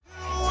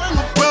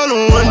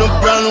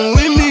problem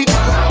with me.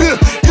 You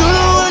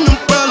don't want no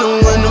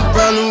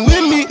problem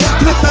with me.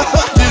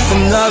 Just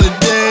another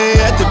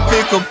day at the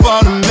pick up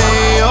on the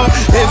mail.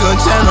 They gon'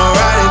 channel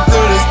riding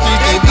through the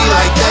streets, they be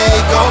like, they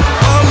go.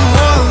 I'm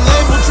more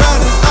label, try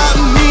to stop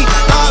me,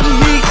 stop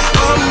me.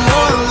 I'm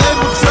more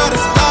label, try to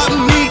stop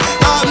me,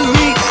 stop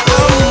me.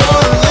 I'm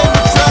more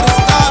label, try to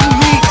stop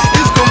me.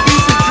 It's gon' be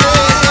some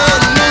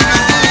dreadhead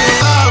niggas in the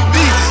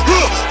lobby.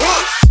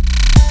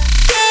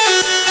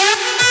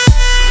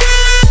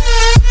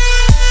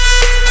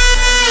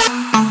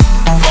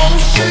 Oh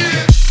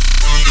shit.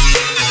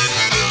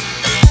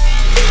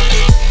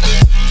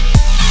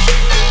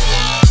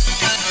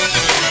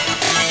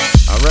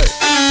 Alright.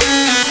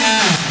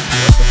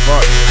 What the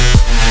fuck?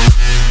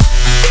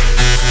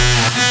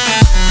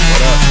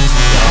 What up,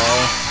 y'all?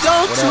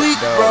 Don't What up, tweet,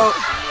 though? bro.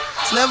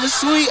 It's never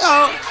sweet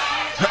out.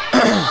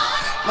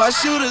 My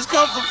shooters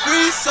come for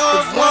free, so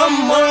if one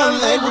more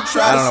label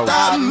try I to don't know.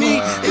 stop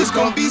me, it's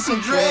gonna be some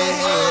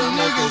dreadhead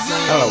niggas in I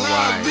your don't know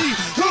why. lobby.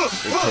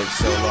 It takes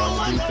so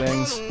long to do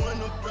things.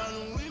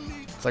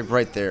 It's like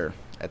right there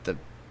at the.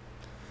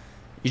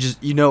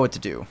 You know what to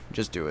do.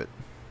 Just do it.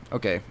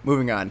 Okay,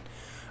 moving on.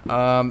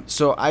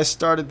 So I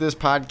started this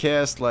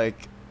podcast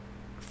like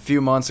a few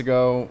months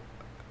ago,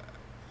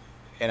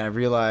 and I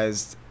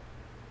realized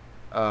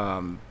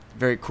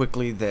very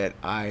quickly that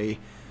I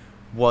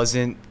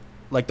wasn't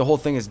like, the whole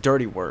thing is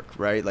dirty work,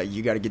 right? Like,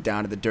 you got to get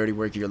down to the dirty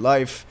work of your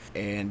life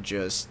and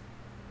just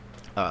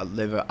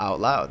live it out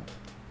loud.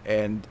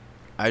 And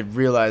I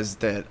realized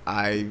that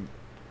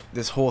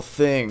this whole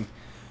thing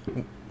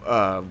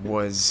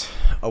was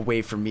a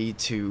way for me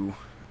to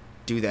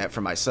do that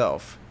for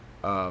myself.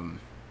 And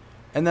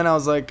then I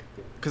was like,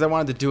 because I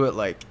wanted to do it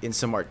like in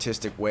some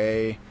artistic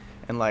way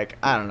and like,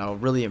 I don't know,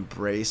 really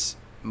embrace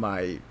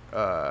my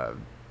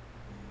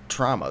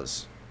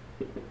traumas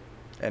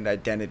and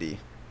identity,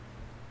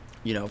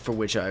 you know, for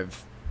which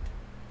I've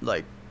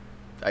like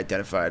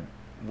identified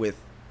with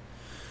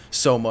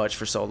so much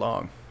for so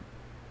long,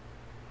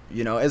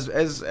 you know,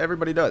 as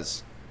everybody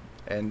does.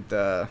 And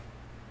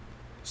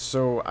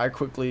so I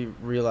quickly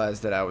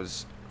realized that I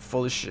was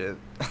full of shit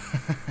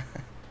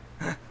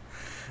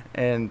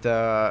and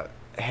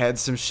had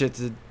some shit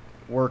to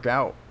work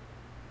out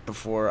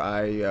before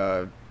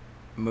I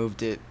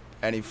moved it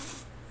any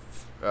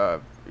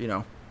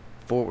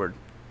forward,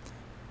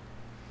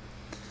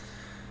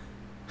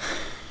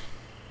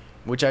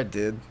 which I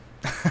did.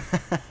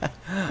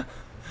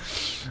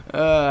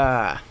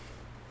 Yeah,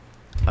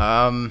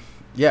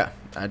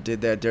 I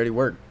did that dirty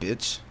work,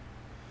 bitch.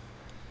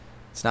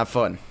 It's not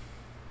fun,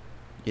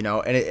 you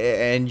know,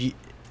 and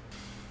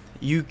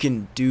you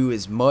can do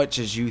as much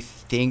as you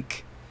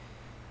think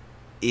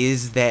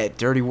is that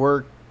dirty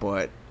work,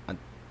 but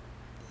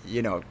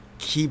you know,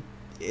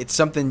 it's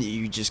something that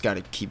you just got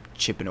to keep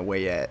chipping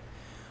away at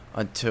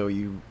until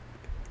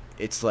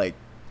it's like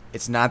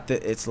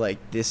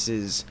this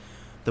is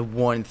the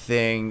one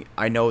thing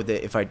I know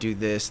that if I do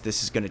this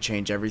is going to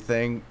change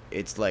everything.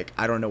 It's like,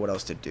 I don't know what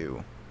else to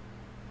do.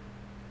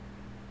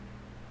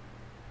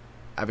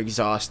 I've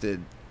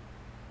exhausted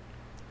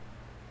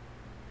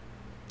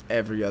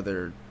every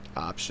other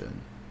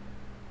option.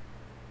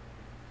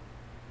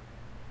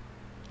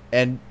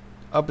 And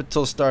up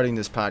until starting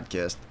this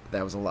podcast,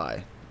 that was a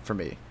lie for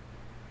me.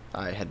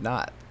 I had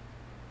not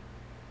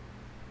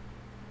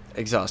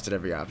exhausted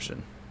every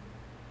option.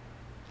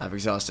 I've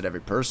exhausted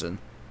every person.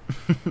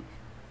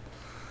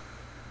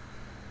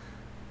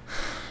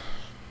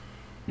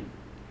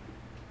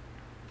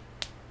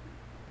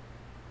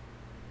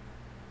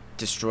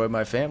 Destroyed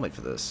my family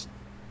for this.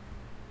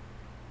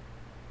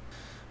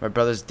 My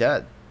brother's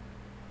dead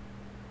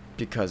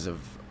because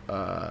of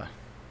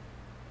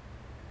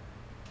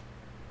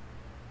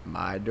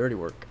my dirty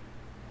work.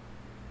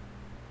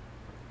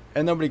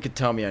 And nobody could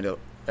tell me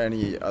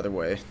any other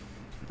way.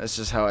 That's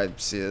just how I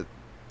see it.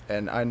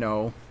 And I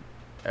know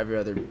every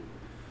other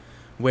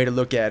way to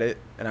look at it,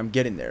 and I'm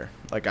getting there.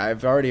 Like,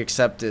 I've already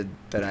accepted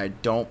that I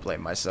don't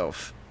blame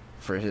myself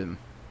for him.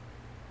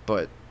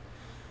 But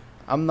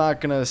I'm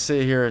not going to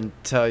sit here and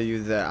tell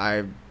you that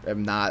I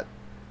am not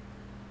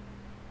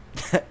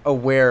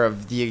aware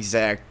of the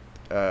exact,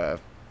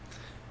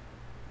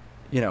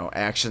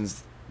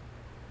 actions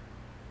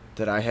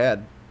that I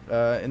had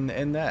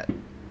in that.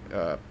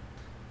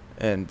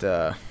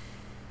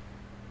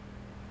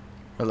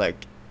 Or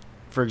like,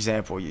 for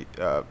example,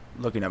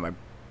 looking at my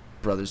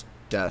brother's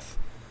death,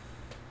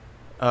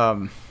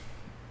 everybody's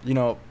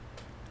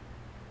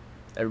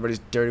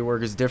dirty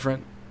work is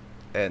different,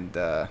 and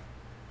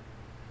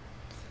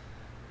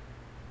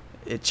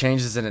it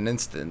changes in an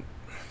instant.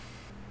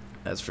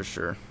 That's for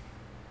sure.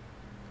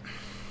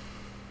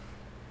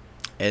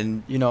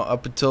 And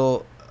up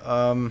until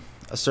a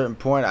certain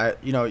point,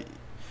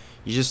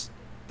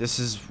 this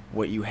is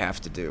what you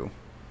have to do.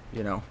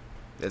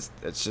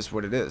 It's just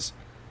what it is.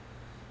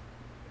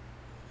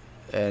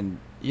 And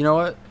you know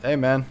what? Hey,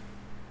 man.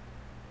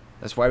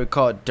 That's why we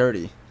call it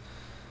dirty.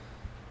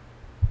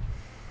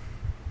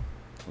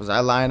 Was I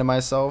lying to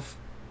myself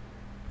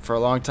for a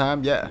long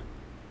time? Yeah.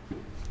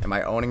 Am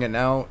I owning it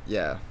now?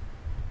 Yeah.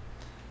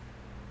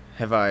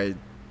 have I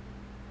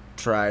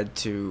tried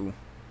to...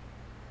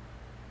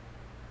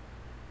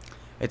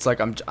 It's like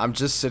I'm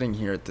just sitting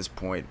here at this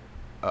point,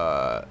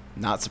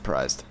 not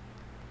surprised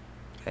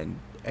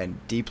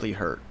and deeply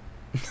hurt.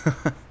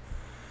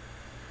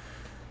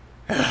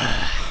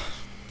 And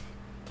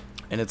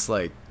it's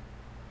like,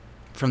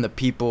 from the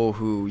people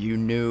who you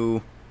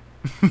knew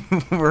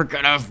were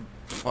gonna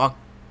fuck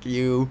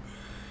you,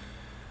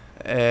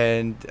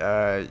 and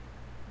I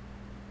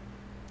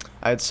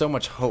had so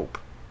much hope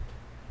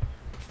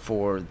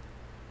for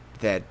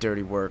that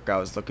dirty work I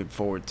was looking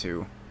forward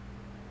to,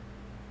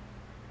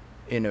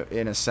 in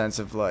a sense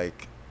of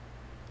like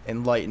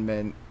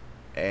enlightenment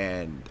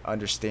and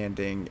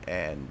understanding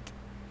and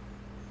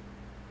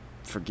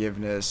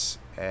forgiveness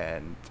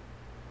and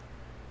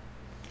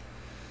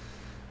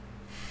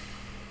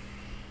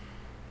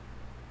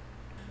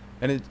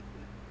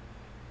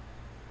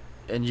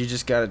you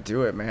just gotta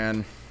do it,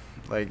 man.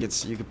 Like,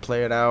 you could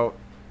play it out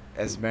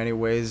as many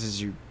ways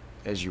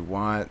as you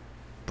want,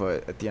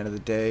 but at the end of the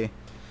day,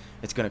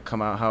 it's gonna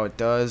come out how it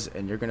does,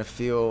 and you're gonna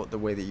feel the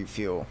way that you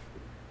feel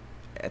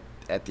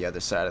at the other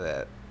side of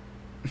that.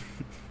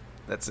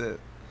 That's it.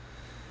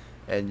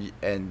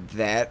 And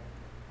that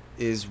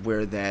is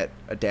where that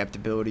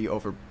adaptability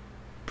over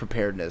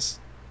preparedness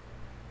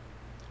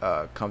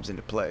comes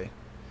into play,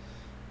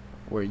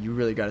 where you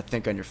really got to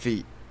think on your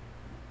feet,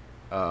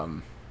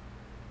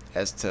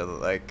 as to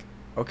like,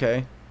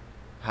 okay,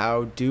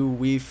 how do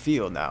we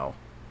feel now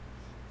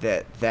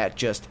that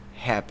just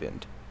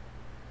happened,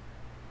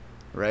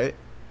 right?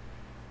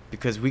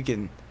 Because we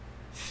can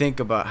think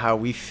about how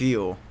we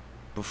feel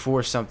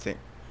before something,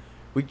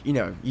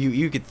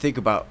 you could think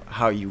about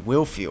how you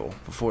will feel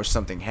before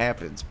something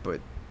happens,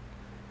 but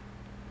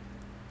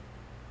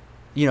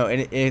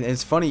and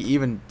it's funny,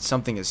 even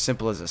something as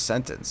simple as a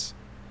sentence,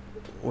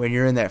 when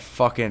you're in that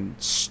fucking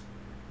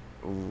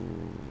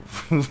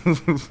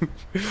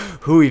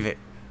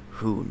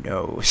who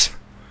knows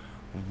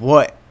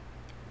what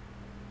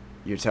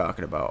you're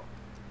talking about,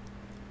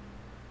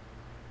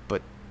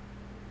 but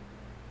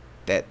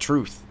that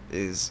truth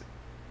is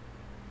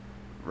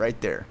right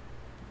there,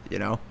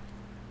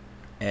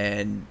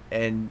 and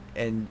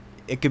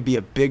it could be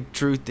a big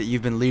truth that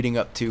you've been leading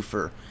up to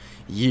for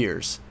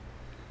years,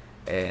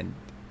 and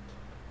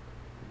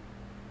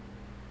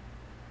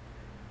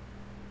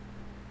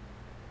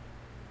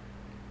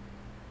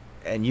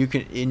you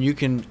can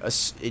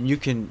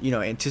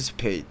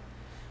anticipate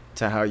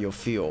to how you'll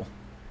feel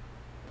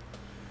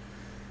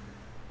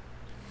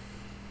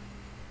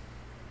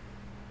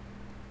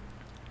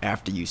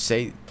after you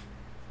speak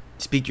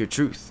your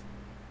truth.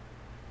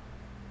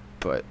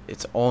 But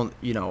it's all,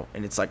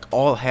 and it's like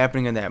all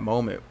happening in that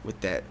moment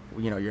with that,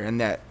 you're in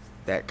that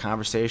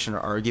conversation or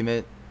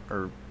argument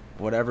or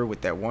whatever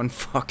with that one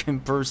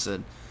fucking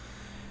person,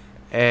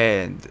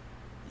 and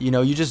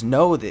you just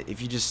know that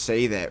if you just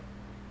say that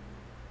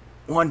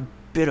one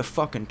bit of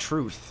fucking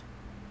truth,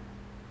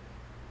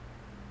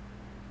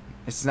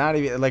 it's not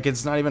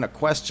even a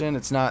question,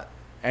 it's not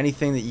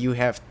anything that you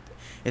have,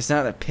 it's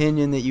not an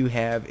opinion that you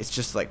have, it's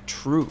just like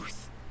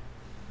truth.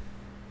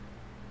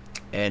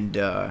 And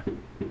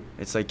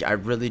it's like, I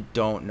really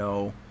don't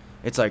know.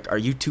 It's like, are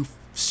you too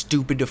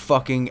stupid to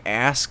fucking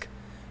ask?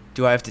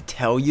 Do I have to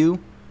tell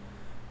you?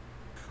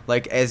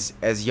 Like, as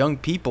young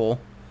people,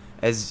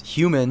 as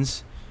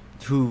humans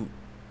who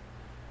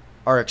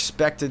are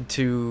expected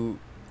to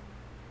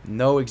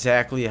know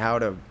exactly how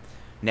to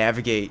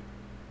navigate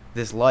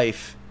this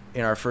life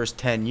in our first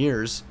 10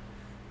 years,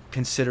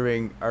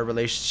 considering our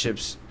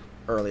relationships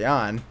early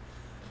on,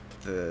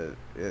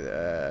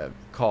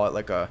 call it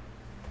like a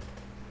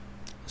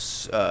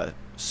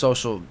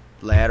social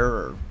ladder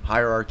or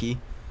hierarchy.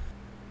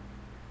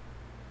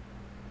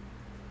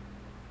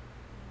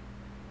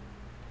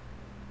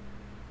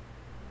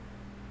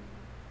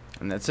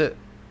 And that's it.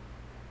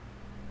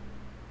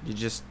 You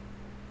just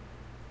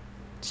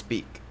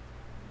speak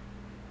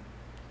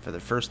for the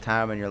first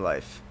time in your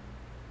life.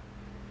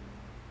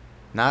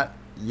 Not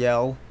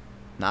yell,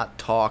 not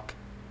talk,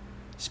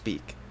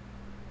 speak.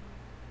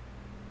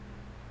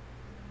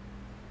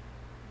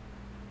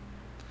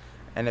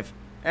 And if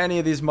any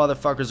of these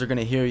motherfuckers are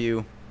gonna hear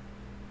you,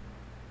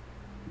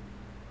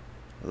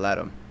 let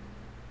them.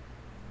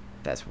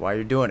 That's why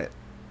you're doing it.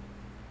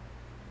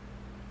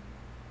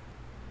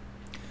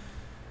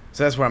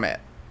 So that's where I'm at.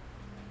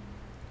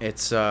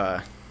 It's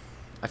I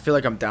feel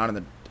like I'm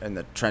down in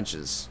the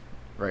trenches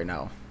right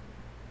now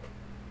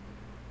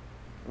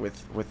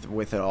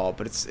with it all,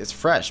 but it's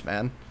fresh,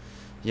 man.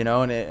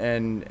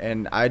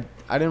 And I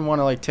didn't want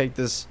to like take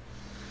this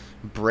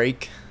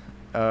break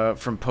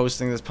from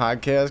posting this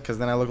podcast, because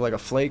then I look like a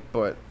flake,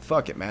 but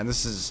fuck it, man.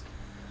 This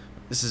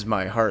is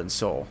my heart and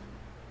soul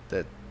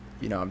that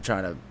I'm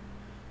trying to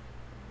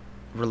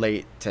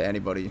relate to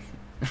anybody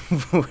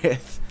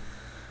with.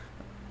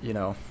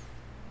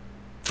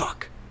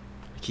 Fuck,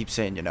 I keep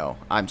saying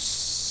I'm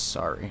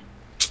sorry.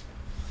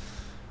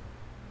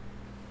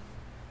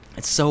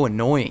 It's so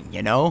annoying,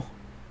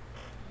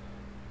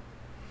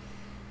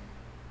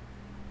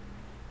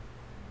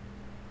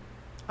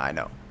 I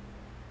know.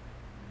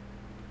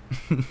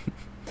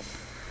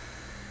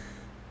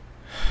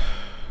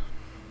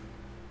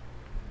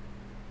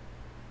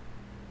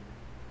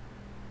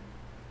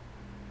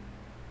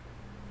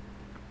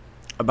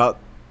 About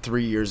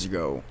 3 years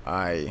ago,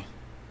 I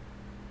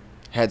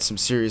had some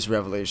serious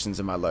revelations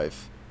in my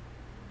life,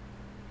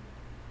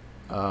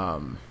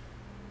 um,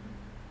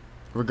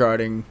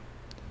 regarding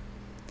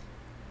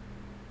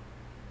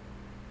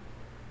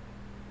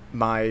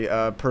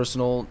my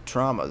personal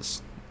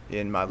traumas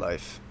in my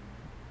life.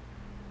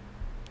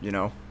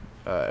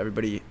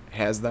 Everybody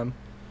has them,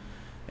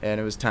 and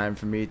it was time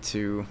for me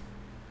to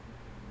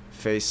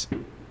face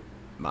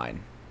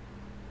mine.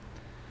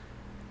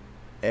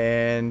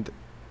 And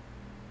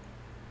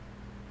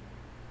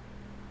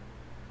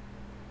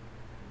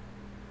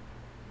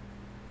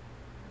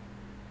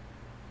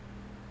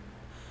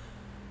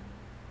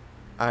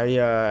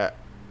I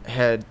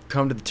had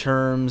come to the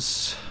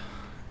terms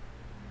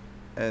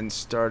and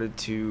started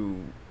to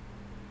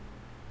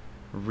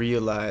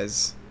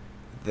realize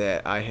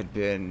that I had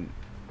been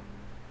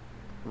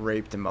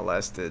raped and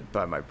molested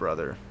by my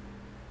brother.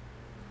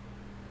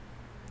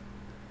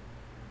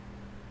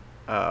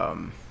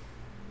 Um,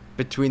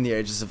 Between the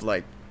ages of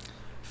like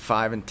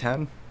 5 and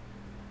 10.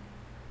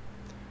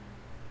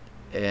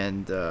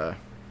 And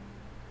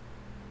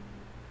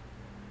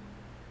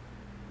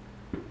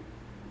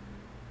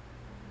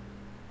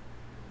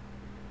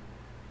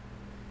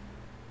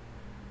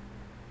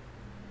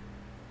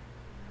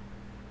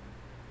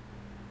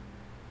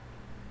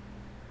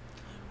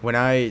when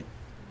I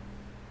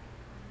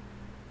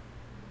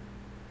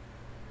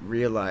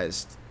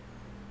realized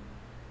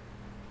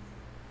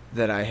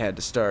that I had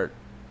to start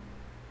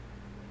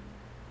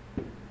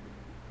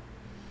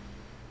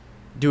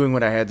doing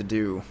what I had to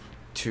do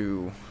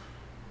to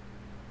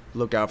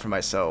look out for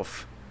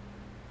myself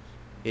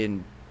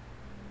in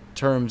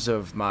terms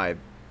of my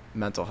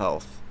mental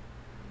health.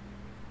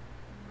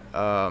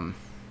 Um,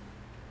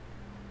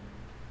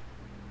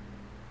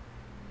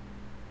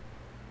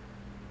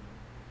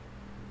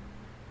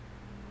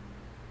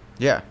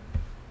 yeah,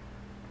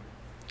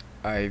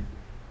 I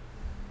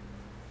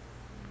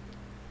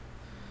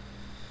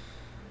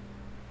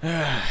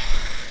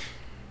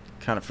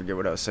kind of forget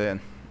what I was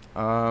saying.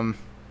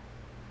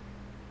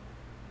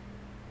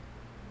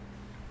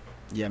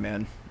 Yeah,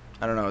 man.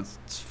 I don't know.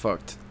 It's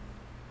fucked.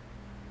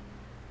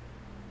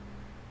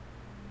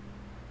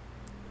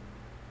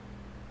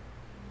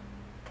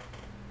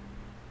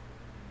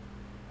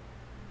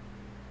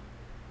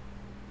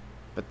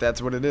 But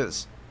that's what it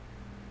is.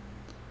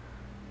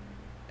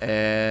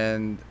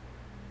 And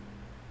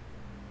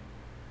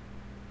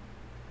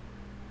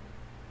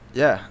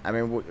yeah, I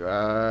mean,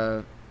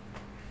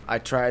 I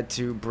tried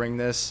to bring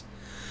this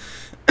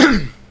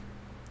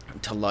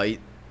to light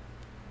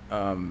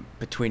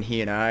between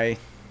he and I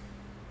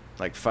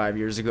like 5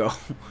 years ago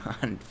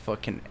on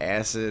fucking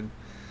acid,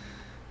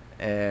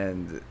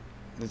 and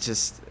it's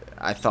just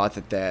I thought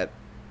that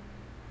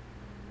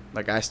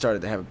like I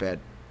started to have a bad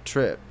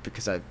trip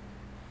because I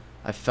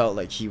felt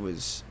like it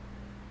was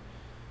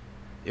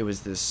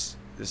this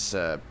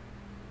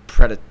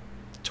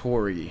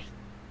predatory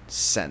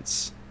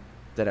sense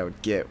that I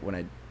would get when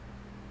I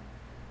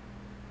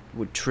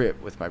would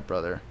trip with my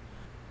brother.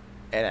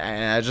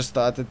 And I just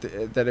thought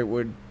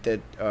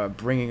that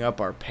bringing up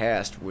our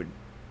past would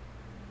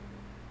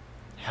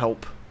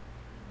help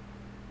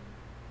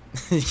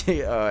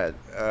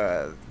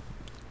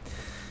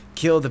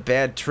kill the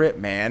bad trip,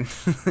 man.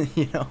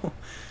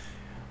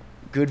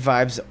 Good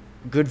vibes,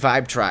 good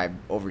vibe tribe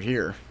over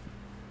here.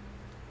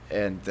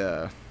 And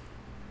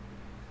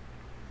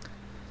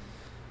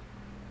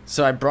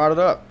so I brought it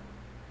up,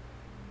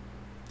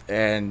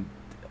 and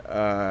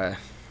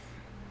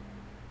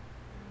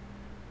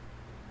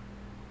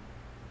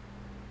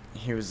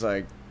he was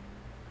like,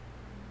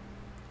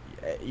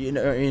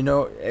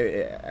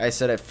 I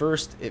said at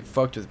first it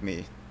fucked with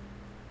me.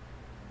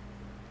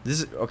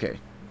 This is okay.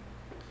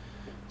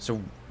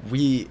 So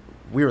we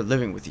were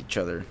living with each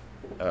other.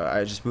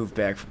 I just moved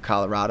back from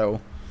Colorado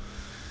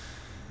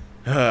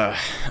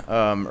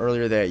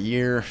earlier that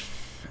year,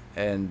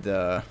 and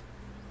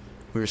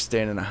we were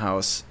staying in a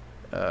house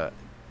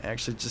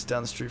actually just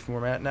down the street from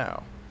where I'm at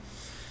now.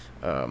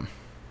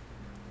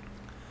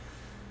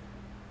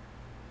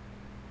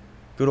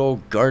 Good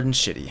old Garden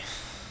Shitty.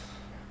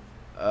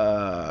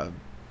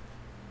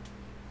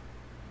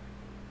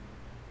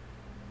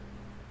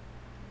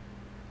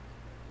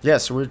 Yeah,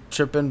 so we're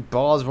tripping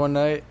balls one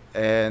night,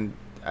 and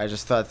I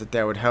just thought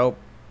that would help,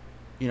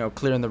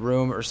 clearing the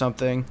room or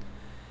something.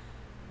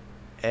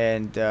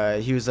 And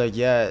he was like,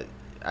 yeah,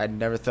 I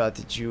never thought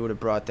that you would have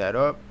brought that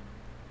up.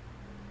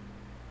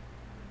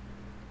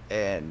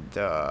 And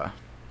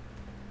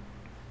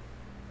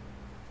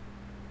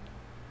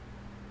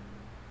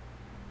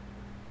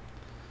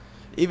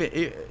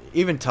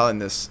even telling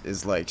this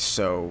is like,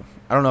 so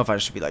I don't know if I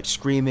should be like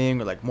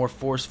screaming or like more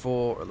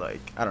forceful or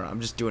like, I don't know.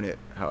 I'm just doing it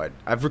how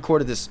I've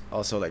recorded this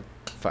also like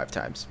 5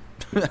 times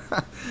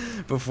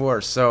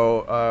before.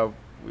 So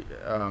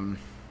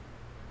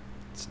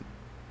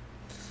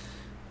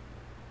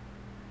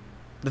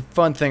the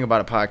fun thing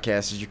about a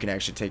podcast is you can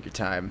actually take your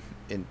time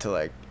into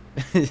like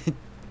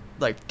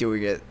like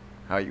doing it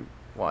how you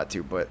want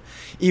to. But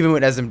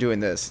even as I'm doing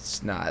this,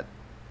 it's not.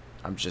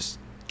 I'm just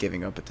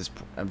giving up at this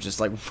point. I'm just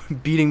like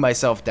beating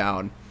myself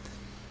down.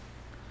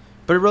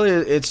 But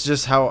it's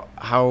just how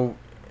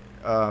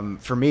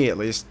for me at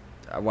least,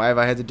 why have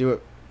I had to do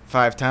it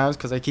 5 times?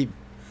 Because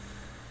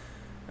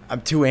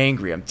I'm too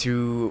angry. I'm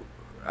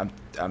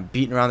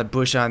beating around the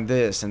bush on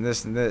this and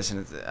this and this,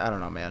 and I don't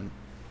know, man.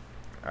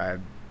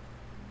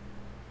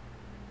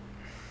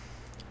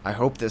 I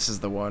hope this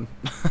is the one.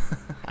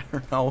 I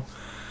don't know.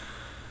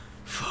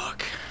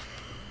 Fuck.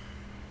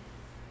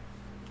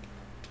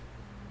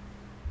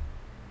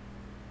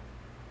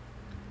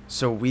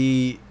 So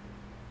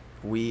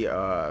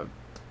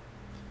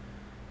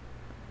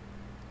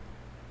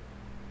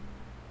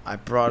I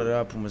brought it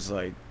up and was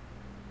like,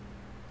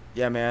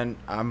 yeah, man,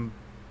 I'm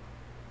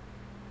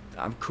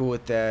cool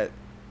with that,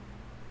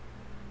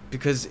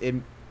 because it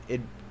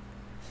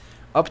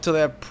up to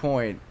that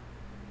point,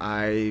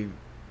 it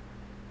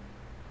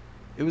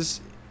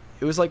was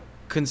like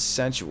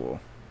consensual,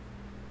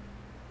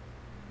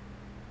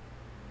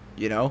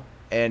 you know?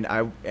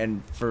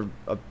 And for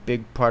a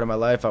big part of my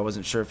life, I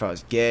wasn't sure if I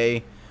was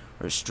gay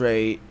or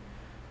straight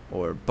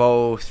or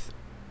both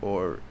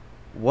or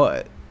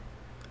what.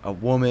 A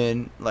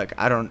woman, like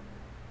I don't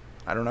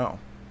know.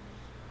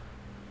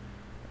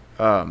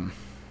 I'm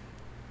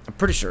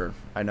pretty sure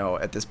I know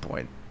at this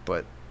point,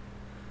 but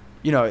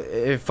you know,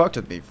 it fucked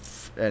with me,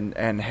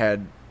 and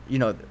had, you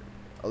know,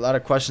 a lot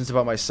of questions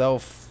about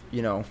myself,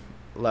 you know,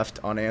 left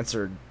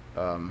unanswered.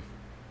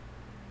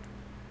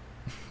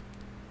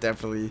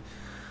 Definitely.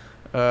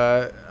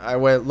 I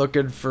went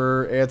looking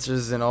for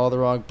answers in all the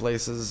wrong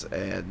places,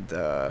 and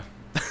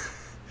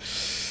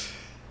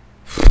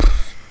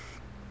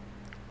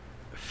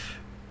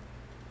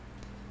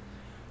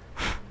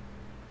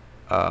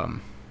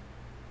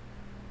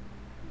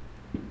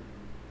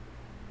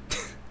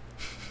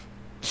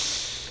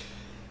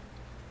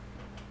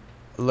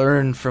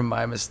learn from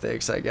my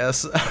mistakes, I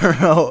guess. I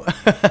don't know.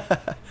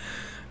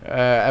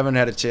 I haven't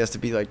had a chance to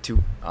be like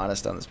too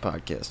honest on this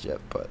podcast yet,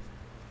 but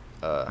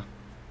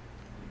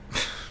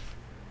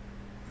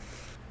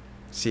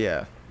so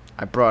yeah,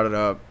 I brought it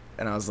up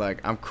and I was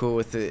like, I'm cool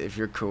with it if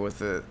you're cool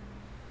with it.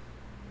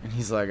 And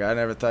he's like, I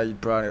never thought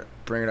you'd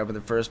bring it up in the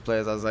first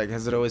place. I was like,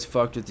 has it always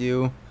fucked with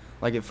you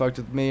like it fucked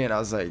with me? And I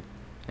was like,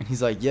 and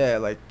he's like, yeah,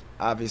 like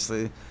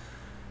obviously.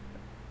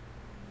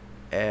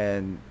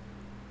 And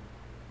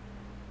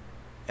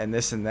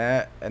this and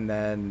that, and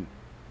then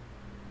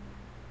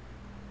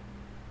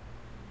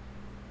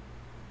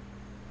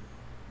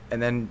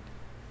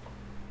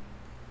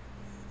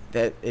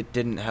that it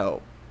didn't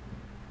help.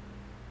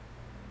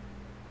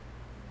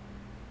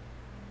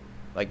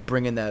 Like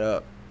bringing that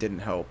up didn't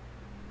help.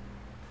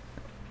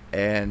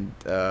 And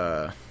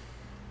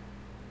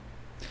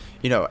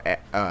you know,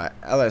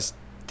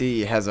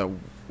 LSD has a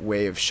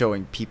way of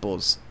showing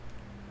people's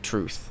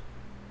truth.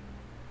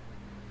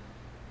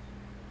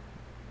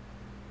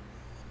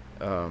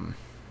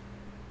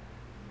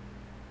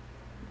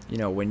 You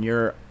know, when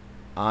you're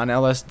on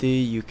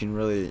LSD, you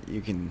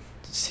can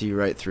see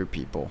right through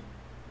people.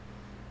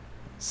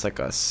 It's like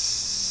a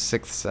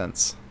sixth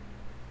sense.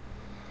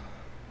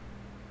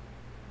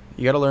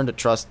 You gotta learn to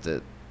trust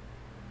it.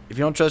 If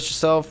you don't trust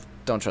yourself,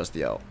 don't trust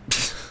the L.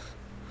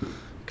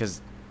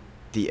 Because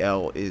the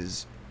L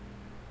is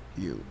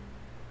you.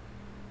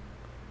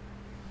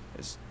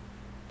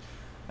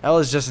 L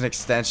is just an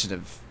extension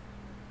of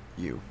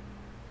you.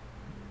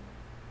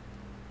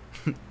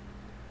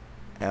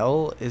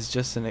 L is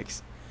just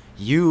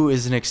you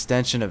is an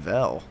extension of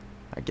L.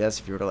 I guess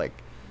if you were to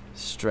like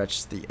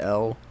stretch the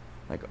L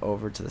like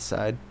over to the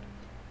side.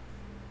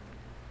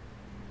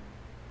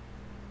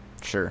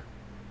 Sure.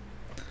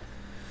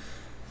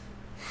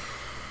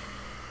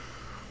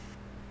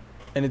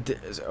 And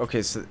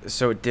okay,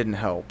 so it didn't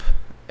help,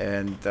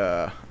 and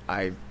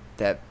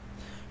that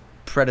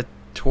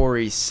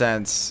predatory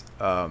sense,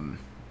 kind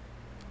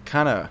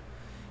of,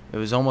 it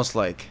was almost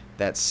like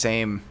that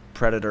same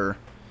predator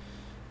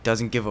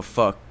doesn't give a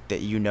fuck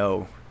that you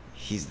know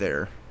he's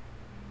there.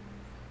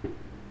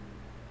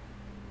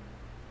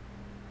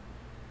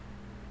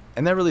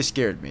 And that really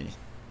scared me.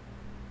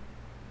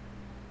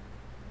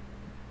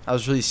 I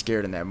was really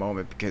scared in that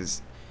moment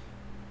because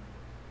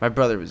my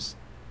brother was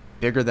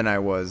bigger than I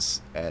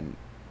was and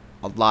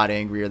a lot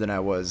angrier than I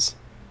was,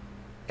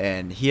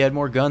 and he had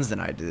more guns than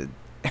I did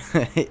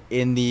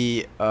in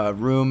the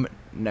room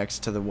next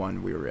to the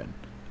one we were in.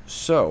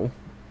 So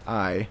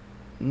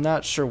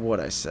not sure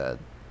what I said,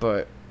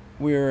 but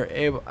we were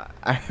able.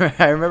 I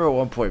remember at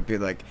one point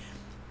being like,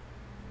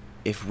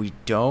 if we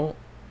don't,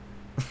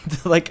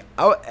 like,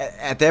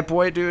 at that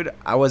point, dude,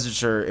 I wasn't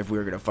sure if we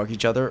were gonna fuck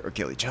each other or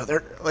kill each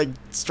other. Like,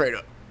 straight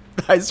up,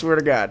 I swear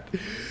to God,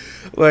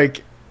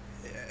 like,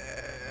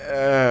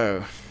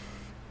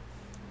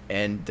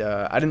 and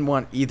I didn't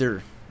want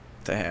either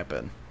to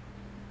happen,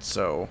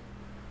 so.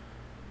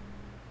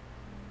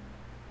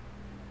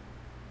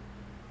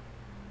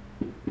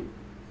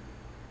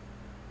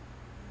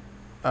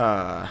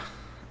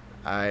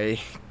 I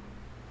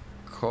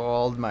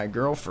called my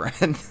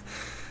girlfriend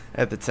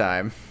at the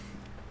time,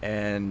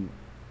 and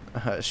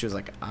she was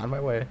like, on my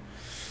way.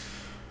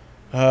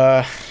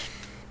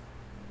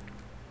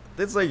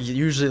 It's like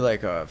usually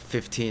like a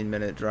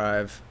 15-minute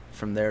drive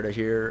from there to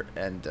here,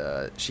 and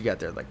she got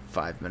there in like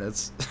 5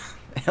 minutes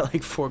at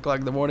like 4 o'clock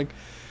in the morning.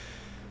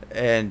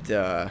 And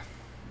I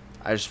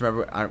just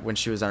remember when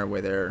she was on her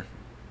way there,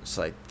 just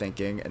like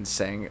thinking and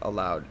saying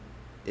aloud,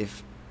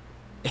 if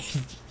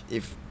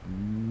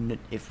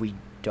we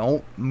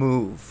don't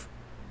move,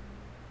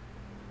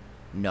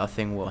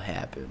 nothing will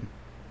happen.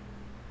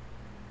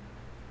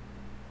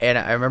 And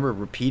I remember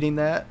repeating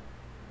that,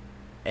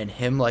 and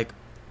him like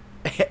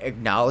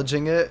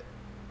acknowledging it,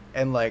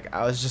 and like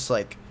I was just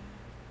like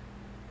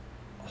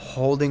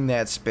holding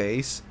that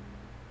space,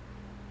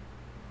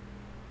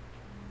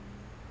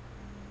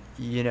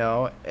 you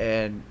know,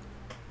 and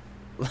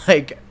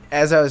like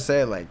as I was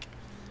saying, like,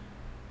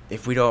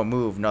 if we don't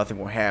move, nothing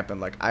will happen.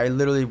 Like, I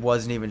literally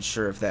wasn't even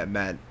sure if that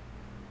meant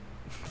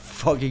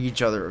fucking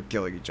each other or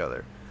killing each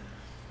other.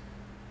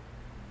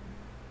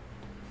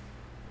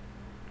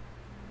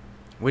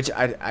 Which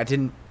I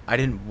didn't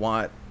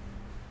want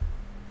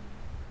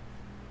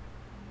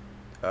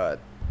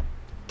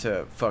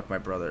to fuck my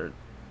brother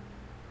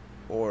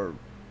or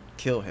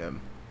kill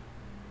him.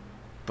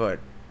 But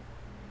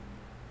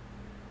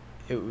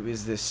it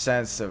was this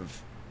sense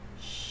of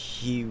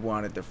he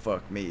wanted to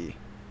fuck me,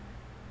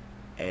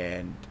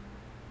 and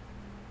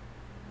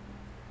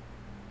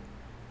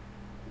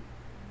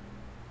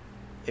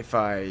if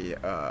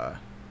I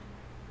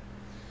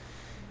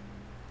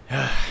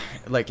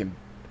like him,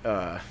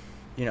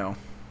 you know,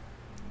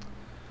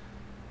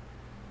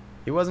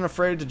 he wasn't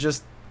afraid to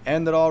just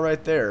end it all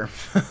right there.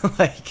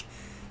 Like,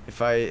 if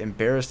I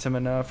embarrassed him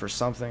enough or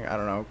something, I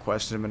don't know,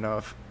 questioned him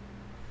enough,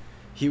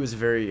 he was a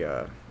very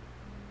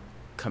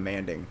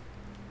commanding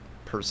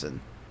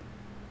person.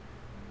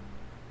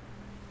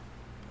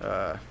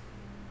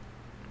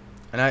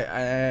 And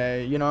I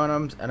you know,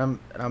 and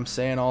I'm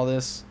saying all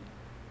this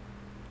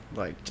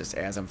like just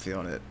as I'm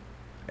feeling it,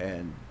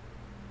 and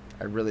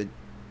I really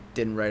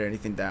didn't write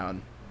anything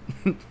down.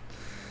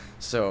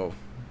 So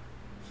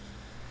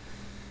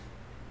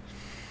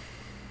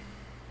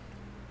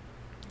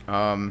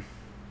yeah,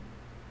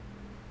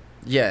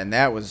 and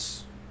that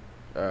was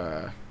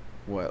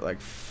what,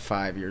 like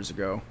 5 years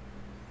ago,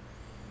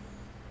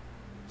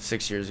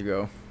 6 years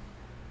ago,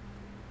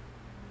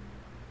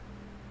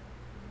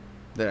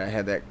 that I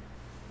had that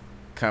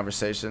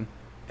conversation.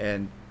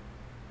 And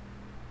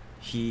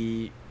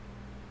he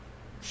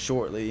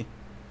shortly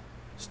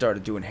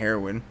started doing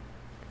heroin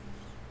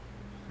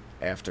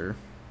after.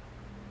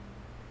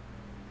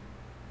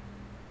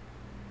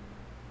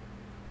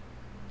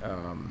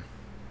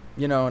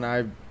 You know, and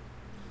that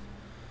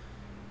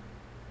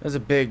was a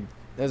big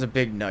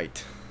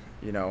night,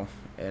 you know,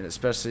 and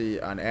especially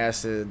on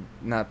acid,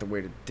 not the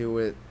way to do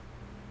it.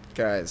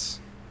 Guys,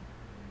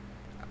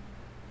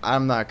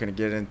 I'm not going to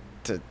get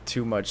into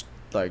too much,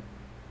 like,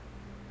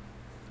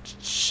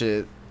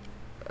 shit,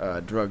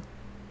 drug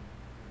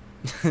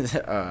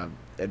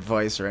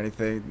advice or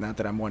anything. Not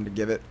that I'm one to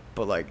give it,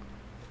 but, like,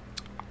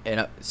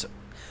 and so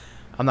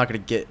I'm not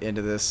going to get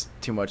into this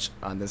too much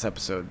on this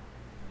episode,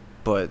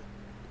 but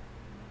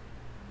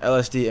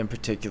LSD in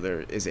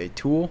particular is a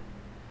tool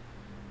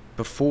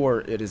before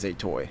it is a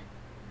toy.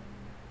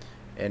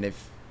 And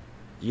if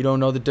you don't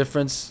know the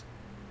difference,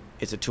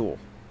 it's a tool.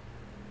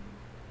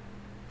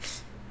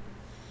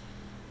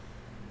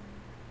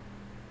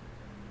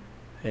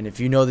 And if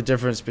you know the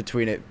difference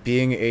between it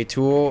being a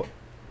tool,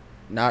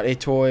 not a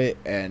toy,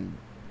 and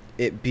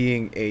it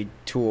being a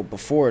tool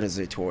before it is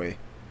a toy,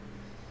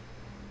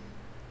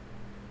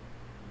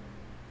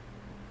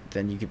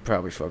 then you could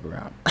probably fuck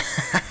around.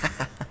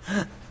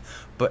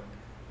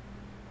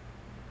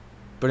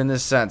 But in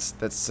this sense,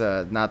 that's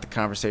not the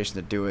conversation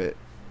to do it,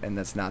 and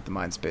that's not the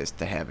mind space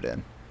to have it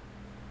in.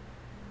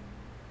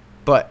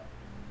 But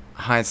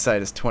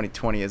hindsight is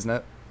 20/20, isn't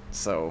it?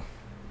 So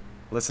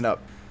listen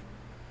up.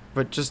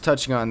 But just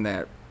touching on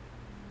that,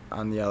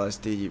 on the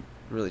LSD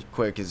really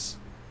quick, is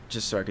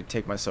just so I could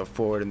take myself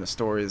forward in the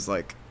story, is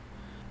like,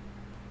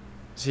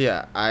 so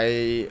yeah,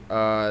 I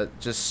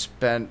just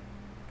spent,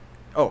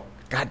 oh,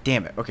 god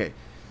damn it, okay,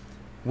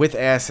 with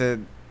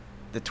acid,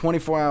 the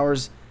 24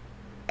 hours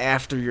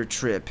after your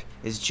trip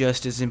is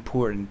just as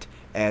important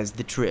as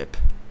the trip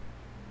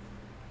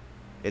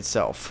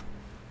itself,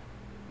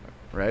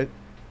 right?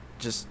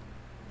 Just,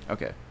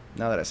 okay,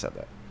 now that I said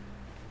that.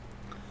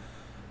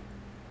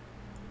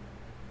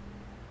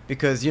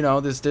 Because, you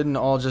know, this didn't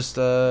all just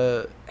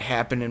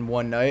happen in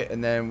one night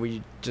and then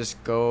we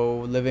just go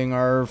living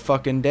our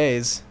fucking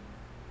days.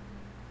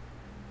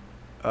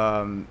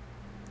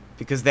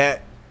 Because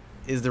that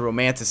is the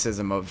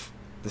romanticism of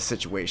the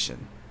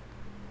situation.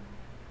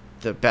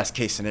 The best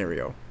case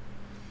scenario.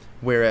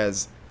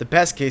 Whereas the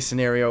best case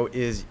scenario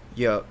is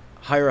you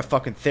hire a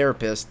fucking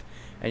therapist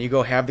and you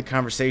go have the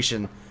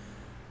conversation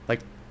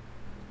like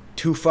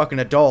two fucking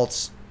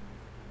adults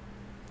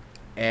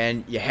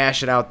and you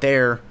hash it out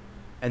there,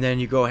 and then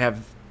you go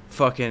have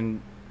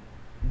fucking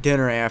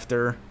dinner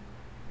after,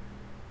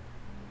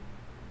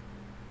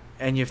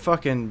 and you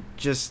fucking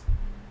just,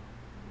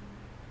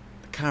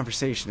 the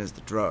conversation is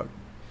the drug.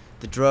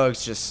 The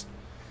drugs just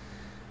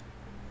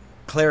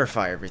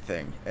clarify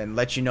everything and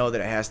let you know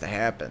that it has to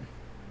happen.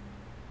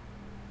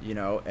 You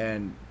know,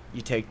 and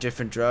you take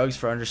different drugs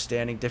for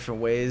understanding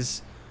different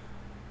ways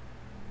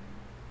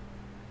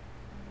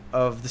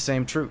of the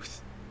same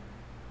truth.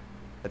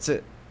 That's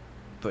it.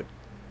 But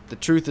the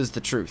truth is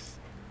the truth.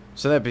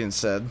 So that being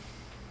said,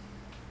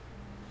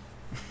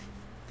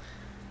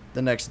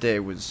 the next day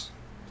was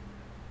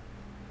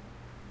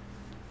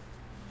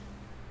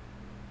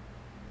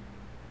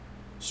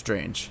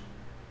strange.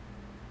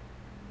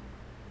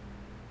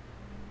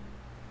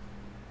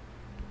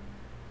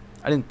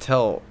 I didn't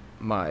tell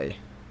my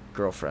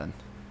girlfriend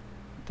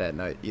that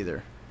night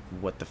either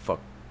what the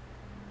fuck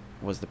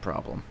was the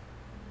problem.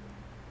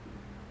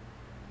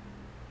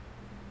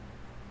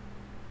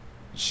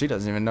 She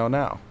doesn't even know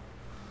now.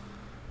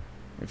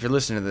 If you're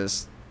listening to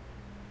this,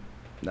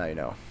 now you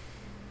know.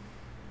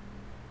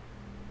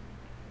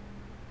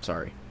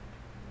 Sorry.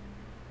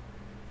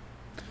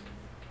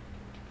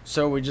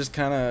 So we just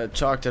kind of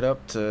chalked it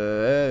up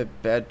to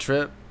bad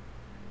trip.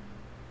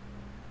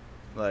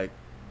 Like,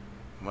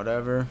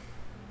 whatever.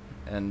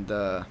 And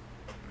I'm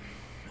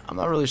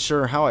not really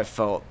sure how I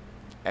felt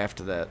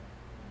after that.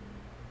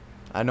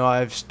 I know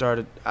I was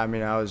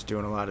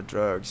doing a lot of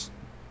drugs.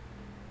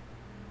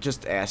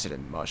 Just acid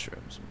and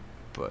mushrooms,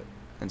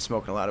 and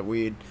smoking a lot of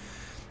weed.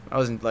 I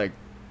wasn't like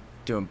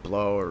doing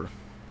blow or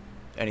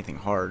anything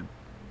hard.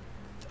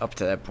 Up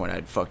to that point,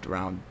 I'd fucked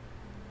around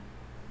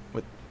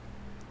with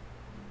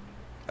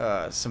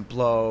some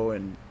blow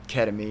and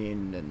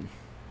ketamine, and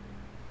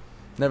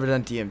never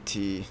done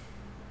DMT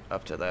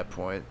up to that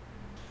point.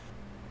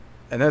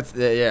 And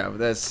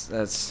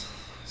that's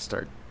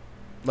start.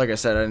 Like I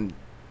said, I didn't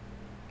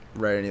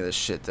write any of this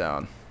shit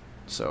down,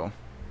 so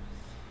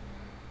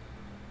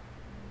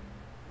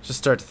just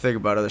start to think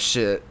about other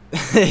shit.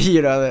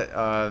 You know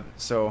that.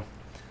 So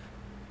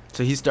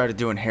he started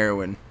doing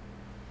heroin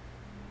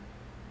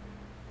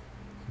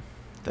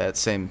that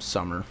same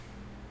summer,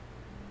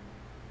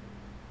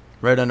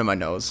 right under my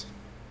nose,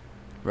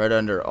 right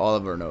under all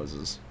of our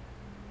noses.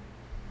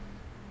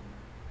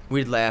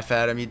 We'd laugh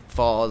at him. He'd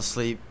fall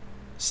asleep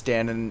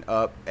standing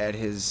up at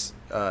his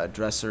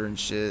dresser and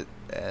shit,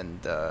 and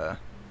so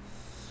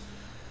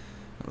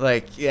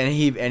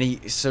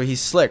he's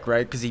slick,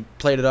 right? Because he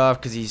played it off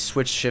because he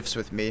switched shifts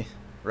with me,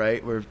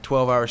 right? We're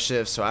 12-hour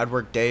shifts, so I'd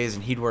work days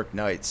and he'd work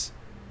nights.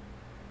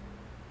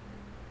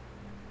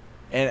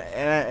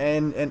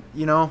 And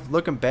you know,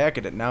 looking back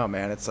at it now,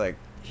 man, it's like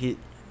you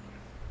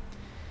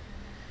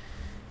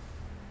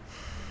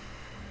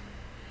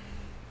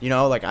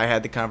know, like I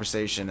had the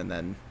conversation and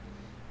then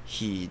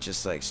he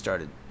just like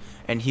started,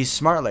 and he's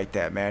smart like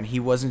that, man. He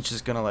wasn't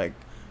just gonna like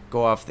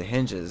go off the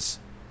hinges.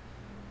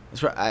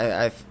 That's right.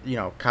 I you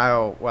know,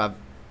 Kyle, well, I've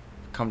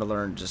come to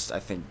learn, just I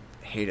think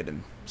hated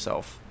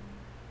himself,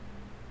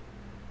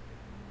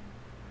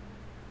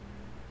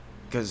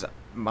 because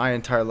my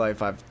entire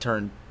life I've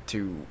turned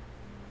to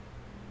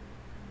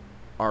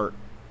art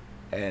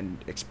and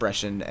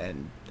expression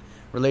and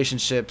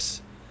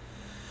relationships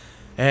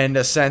and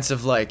a sense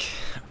of like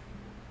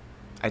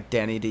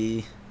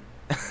identity.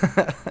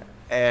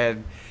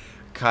 And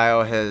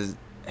Kyle has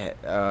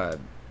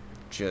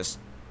just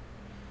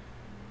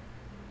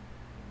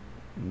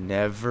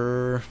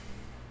never,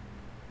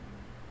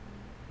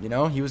 you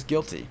know, he was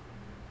guilty.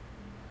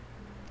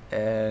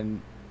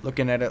 And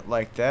looking at it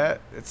like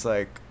that, it's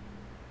like,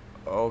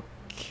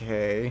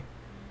 okay,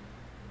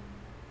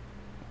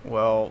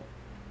 well,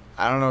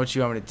 I don't know what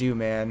you want me to do,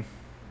 man.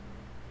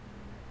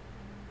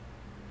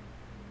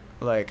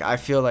 Like, I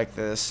feel like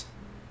this.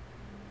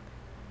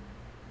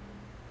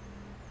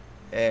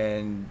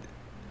 And,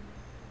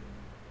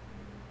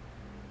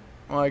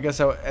 well, I guess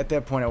at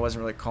that point I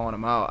wasn't really calling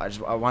him out.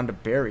 I wanted to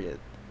bury it.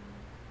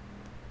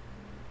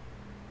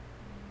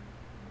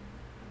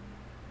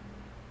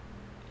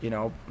 You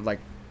know, like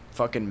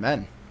fucking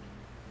men.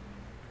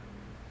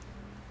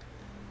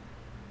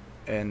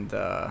 And,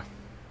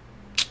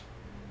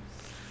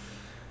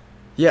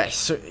 yeah,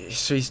 so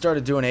he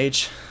started doing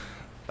H,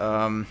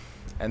 and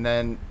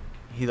then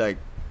he like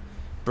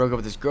broke up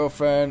with his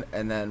girlfriend,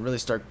 and then really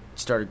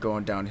started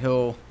going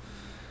downhill.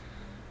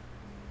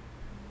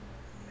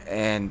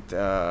 And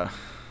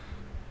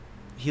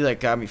he like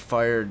got me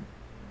fired.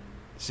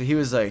 So he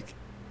was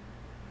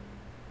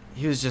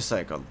just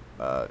like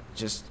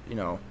just, you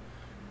know,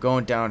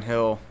 going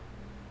downhill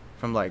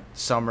from like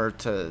summer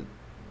to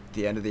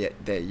the end of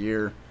that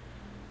year.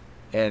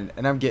 And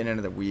I'm getting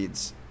into the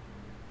weeds.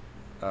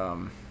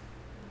 But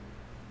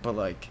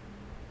like,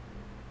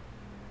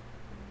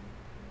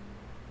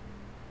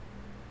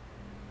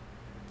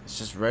 it's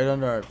just right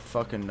under our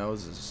fucking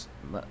noses,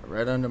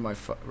 right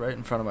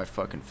in front of my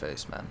fucking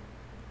face, man.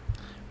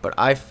 But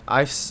I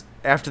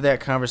after that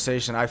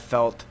conversation, I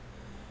felt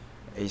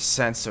a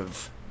sense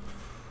of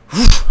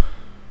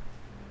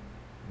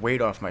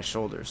weight off my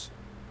shoulders,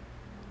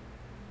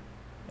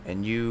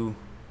 and you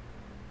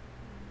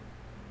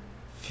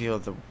feel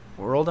the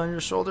world on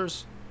your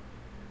shoulders?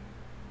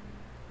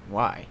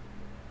 Why?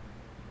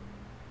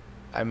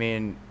 I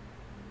mean,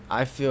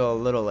 I feel a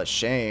little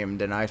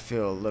ashamed, and I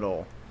feel a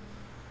little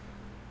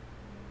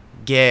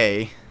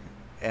gay,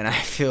 and I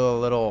feel a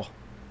little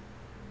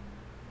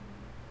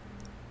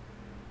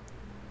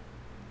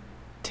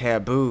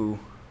taboo,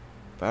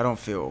 but I don't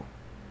feel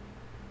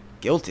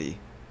guilty.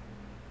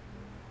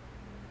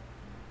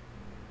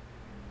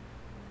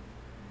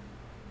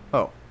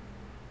 Oh.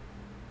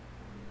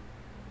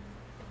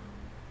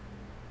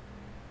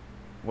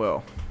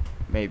 Well,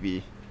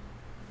 maybe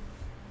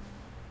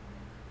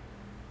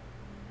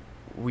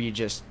we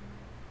just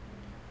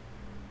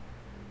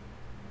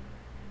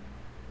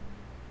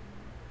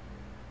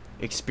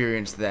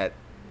experience that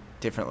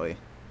differently.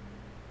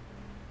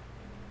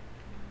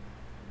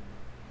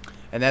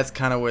 And that's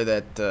kind of where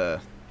that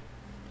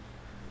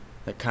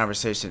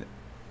conversation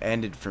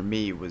ended for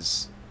me.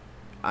 Was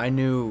I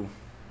knew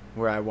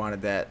where I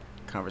wanted that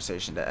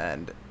conversation to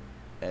end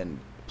and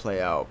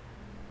play out,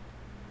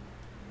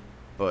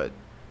 but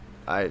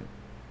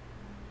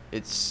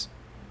it's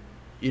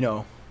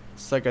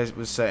it's like I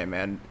was saying,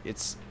 man,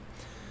 it's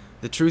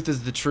the truth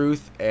is the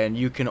truth, and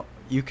you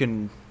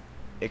can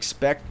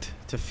expect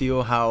to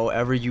feel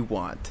however you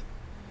want,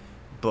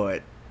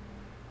 but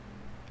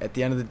at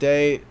the end of the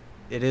day,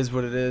 it is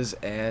what it is,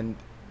 and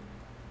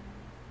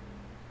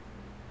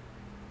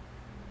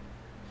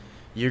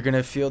you're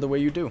gonna feel the way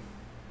you do.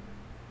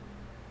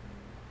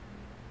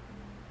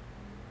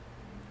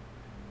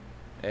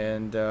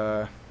 And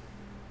I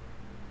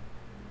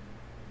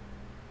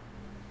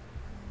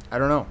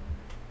don't know.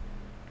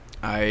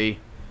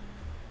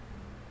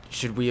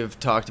 Should we have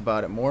talked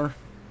about it more?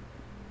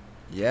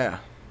 Yeah.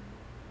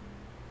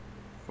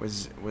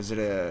 Was it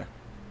a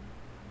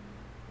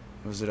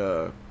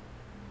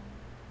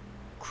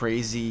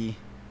crazy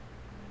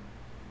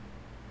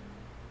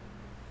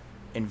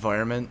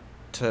environment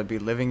to be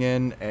living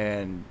in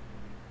and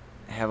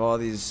have all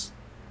these,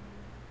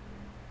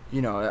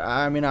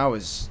 I mean, I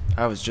was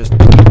just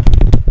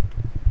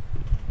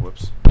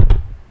whoops.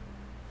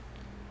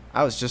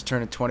 I was just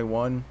turning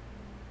 21.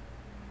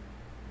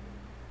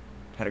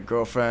 Had a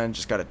girlfriend,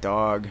 just got a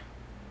dog.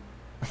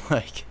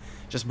 Like,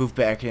 just moved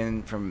back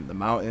in from the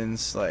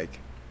mountains. Like,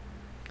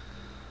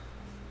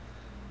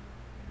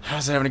 I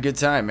was having a good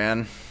time,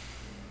 man.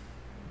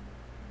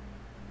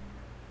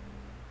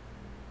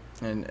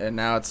 And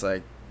now it's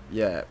like,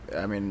 yeah,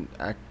 I mean,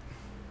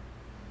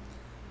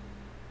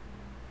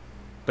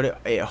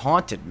 but it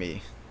haunted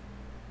me.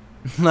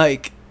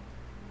 Like,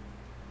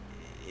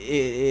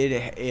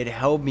 it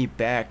held me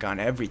back on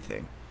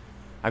everything.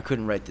 I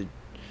couldn't write the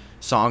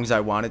songs I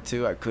wanted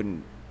to. I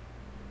couldn't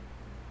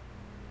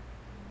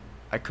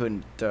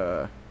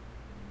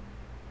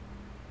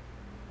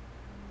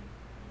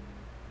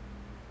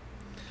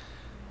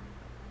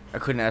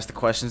ask the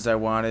questions I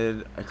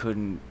wanted.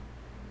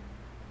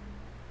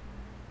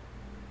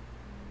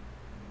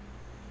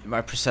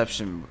 My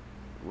perception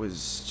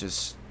was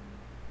just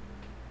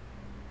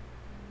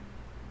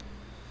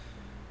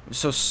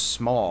so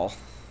small,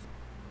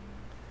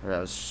 or I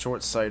was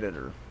short-sighted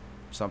or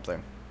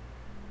something.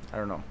 I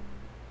don't know.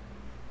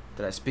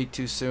 Did I speak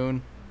too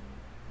soon?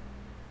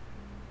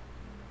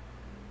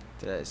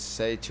 Did I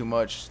say too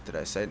much? Did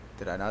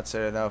I not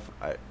say enough?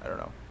 I don't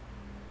know.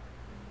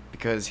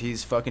 Because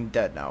he's fucking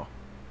dead now.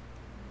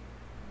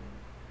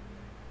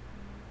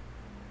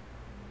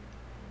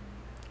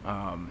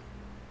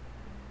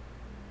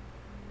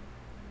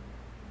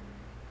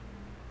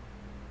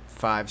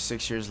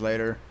 5-6 years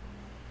later,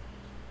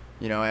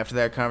 after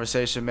that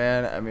conversation,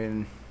 man, I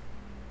mean,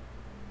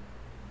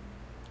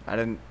 I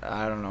don't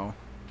know,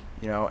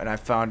 and I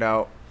found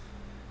out,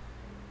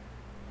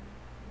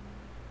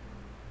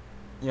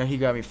 he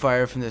got me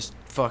fired from this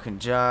fucking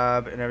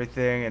job and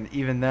everything, and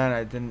even then,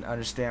 I didn't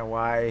understand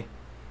why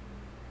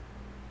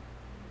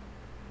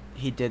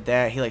he did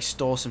that. He, like,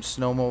 stole some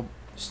snow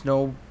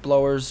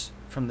blowers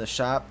from the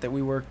shop that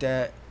we worked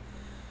at.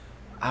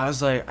 I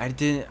was like,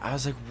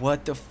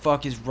 what the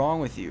fuck is wrong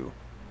with you?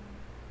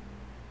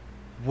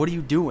 What are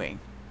you doing?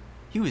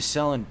 He was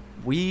selling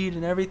weed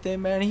and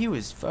everything, man. He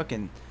was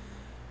fucking,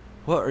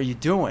 what are you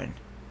doing?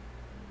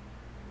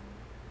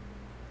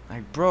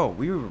 Like, bro,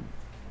 we were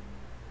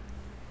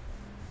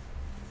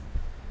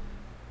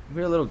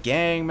a little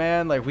gang,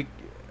 man. Like,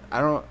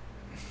 I don't.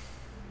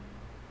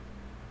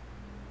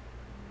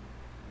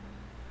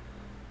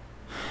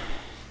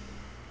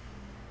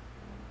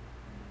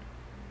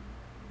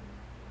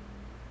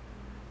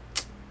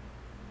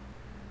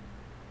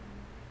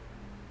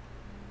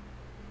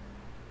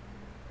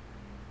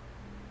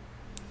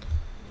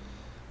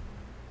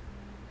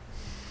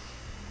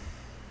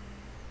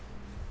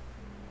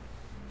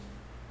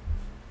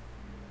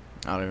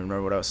 I don't even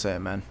remember what I was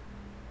saying, man.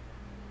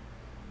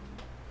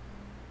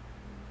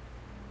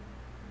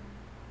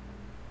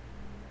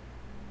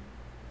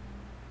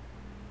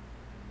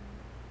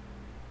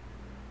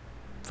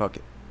 Fuck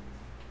it.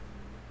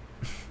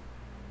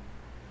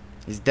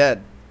 He's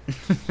dead.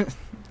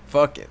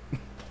 Fuck it.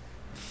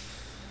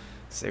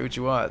 Say what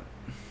you want.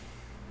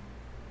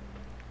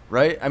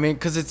 right? I mean,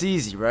 because it's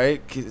easy,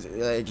 right? 'Cause,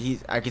 like,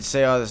 I could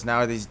say all this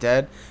now that he's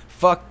dead.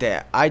 Fuck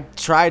that. I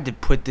tried to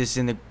put this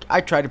in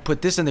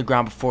the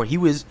ground before he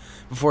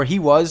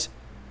was.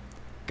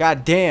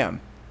 God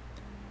damn.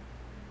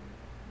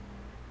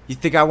 You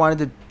think I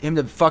wanted him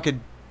to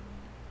fucking...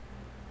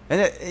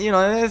 And,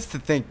 that's the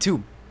thing,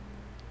 too.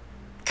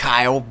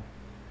 Kyle.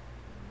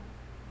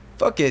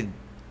 Fucking...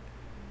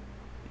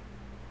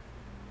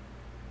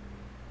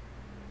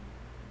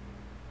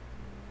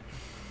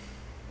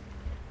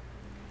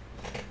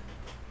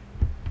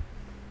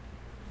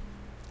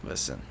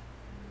 Listen.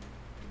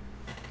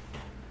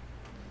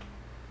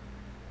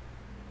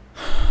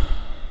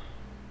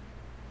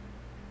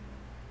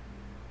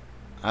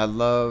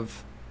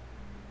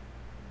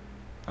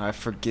 I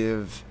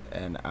forgive,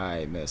 and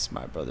I miss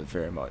my brother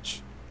very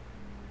much.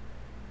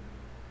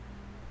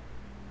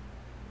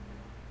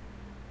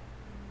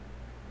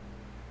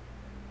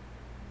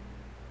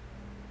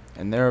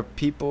 And there are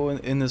people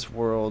in this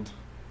world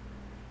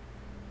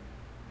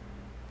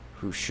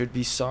who should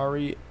be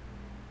sorry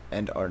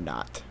and are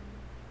not.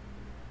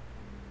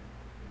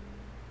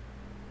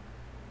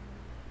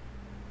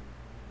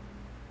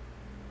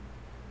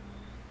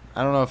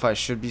 I don't know if I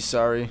should be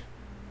sorry,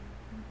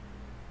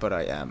 but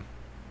I am.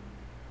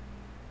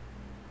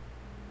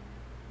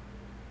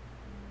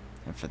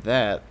 And for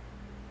that,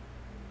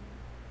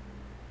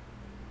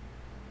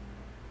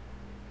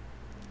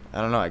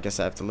 I don't know, I guess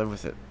I have to live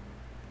with it.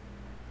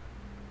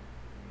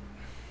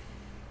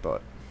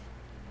 But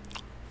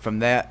from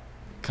that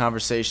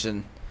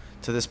conversation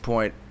to this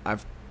point,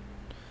 I've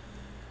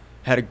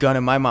had a gun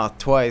in my mouth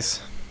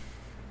twice.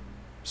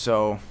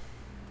 So,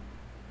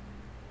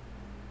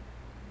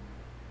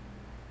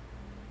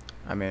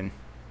 I mean,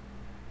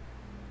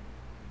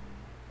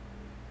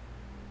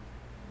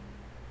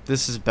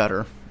 this is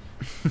better.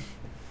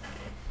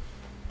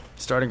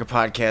 Starting a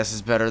podcast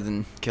is better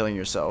than killing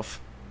yourself.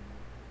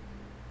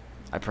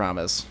 I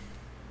promise.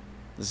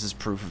 This is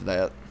proof of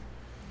that.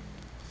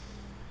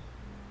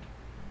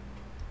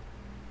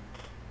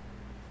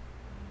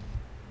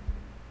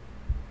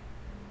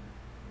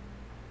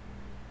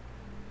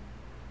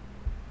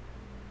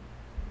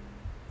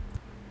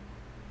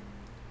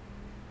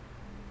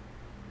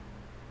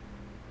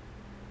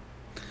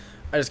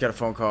 I just got a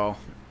phone call.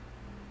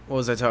 What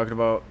was I talking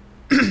about?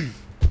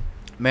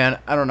 Man,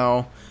 I don't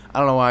know. I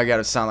don't know why I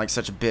gotta sound like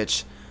such a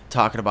bitch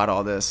talking about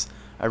all this.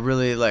 I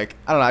really, I don't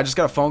know. I just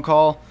got a phone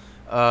call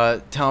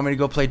telling me to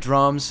go play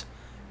drums.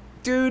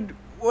 Dude,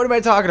 what am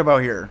I talking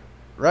about here?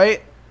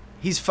 Right?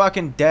 He's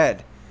fucking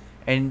dead.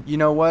 And you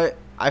know what?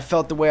 I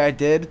felt the way I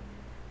did.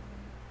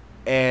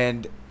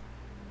 And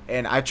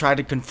I tried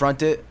to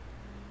confront it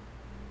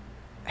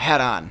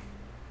head on.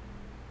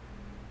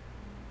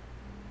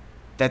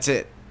 That's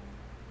it.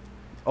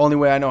 Only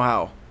way I know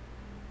how.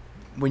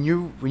 When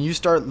you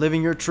start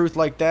living your truth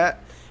like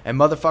that, and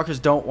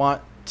motherfuckers don't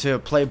want to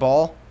play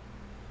ball,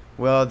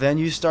 well, then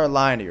you start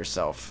lying to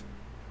yourself.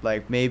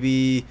 Like,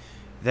 maybe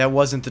that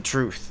wasn't the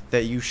truth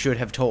that you should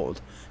have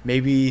told.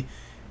 Maybe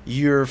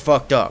you're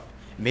fucked up.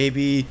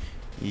 Maybe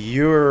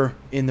you're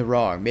in the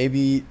wrong.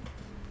 Maybe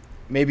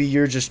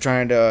you're just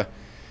trying to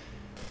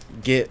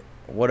get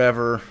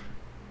whatever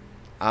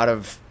out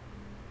of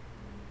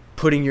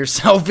putting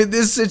yourself in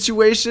this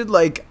situation.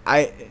 Like,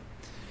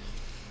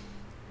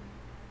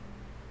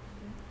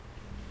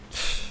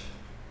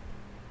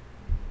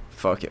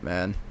 fuck it,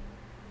 man.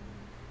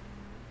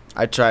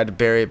 I tried to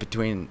bury it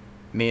between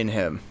me and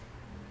him,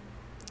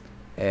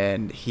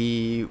 and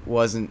he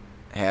wasn't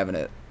having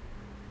it.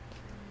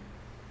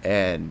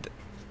 And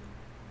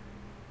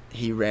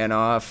he ran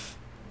off,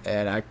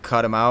 and I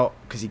cut him out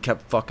because he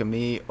kept fucking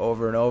me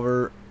over and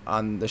over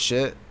on the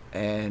shit.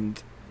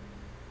 And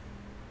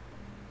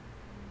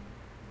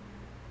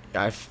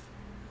I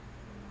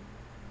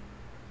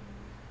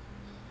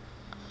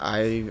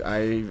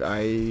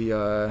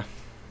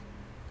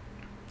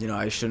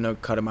shouldn't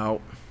have cut him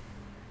out.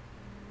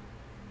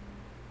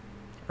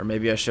 Or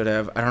maybe I should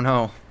have. I don't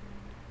know.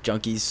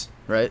 Junkies,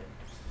 right?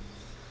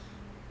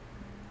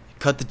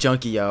 Cut the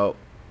junkie out.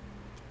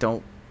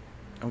 Don't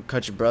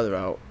cut your brother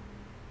out.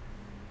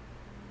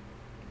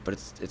 But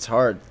it's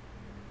hard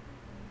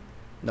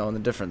knowing the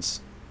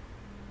difference.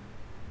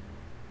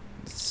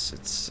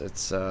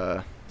 It's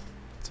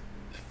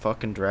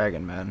fucking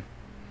dragon, man.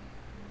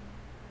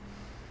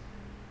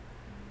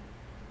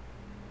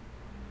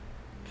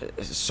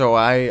 So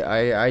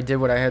I did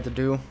what I had to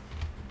do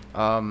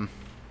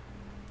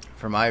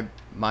for my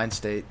mind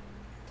state.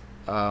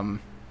 After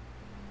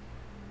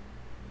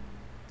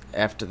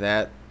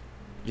that,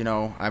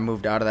 I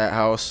moved out of that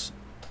house,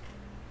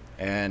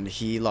 and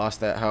he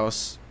lost that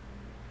house.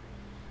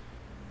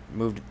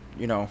 Moved,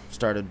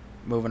 started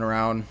moving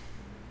around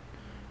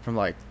from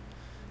like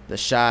the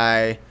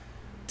Chi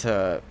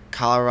to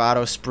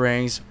Colorado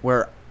Springs,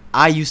 where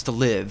I used to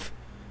live.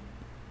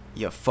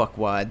 You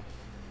fuckwad.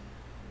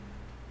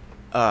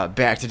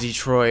 Back to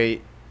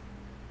Detroit,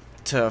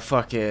 to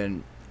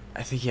fucking,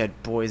 I think he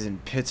had boys in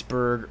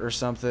Pittsburgh or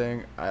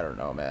something. I don't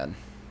know, man.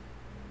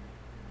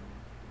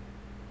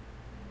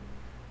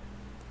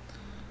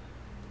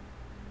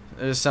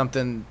 There's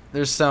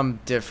some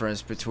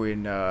difference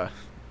between I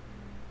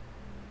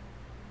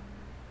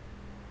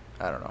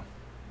don't know.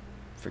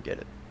 Forget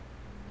it.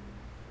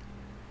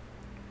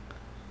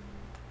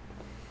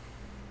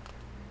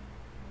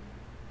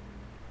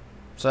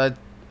 So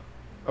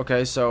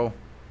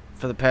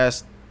for the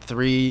past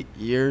 3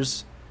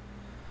 years,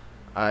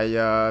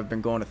 I've been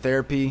going to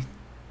therapy.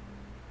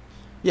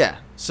 Yeah,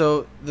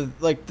 so the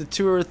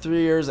 2 or 3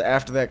 years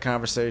after that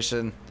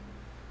conversation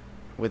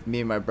with me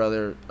and my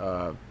brother,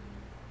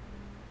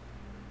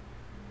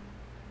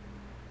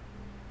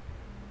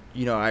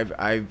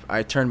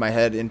 I turned my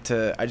head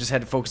into, I just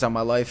had to focus on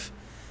my life,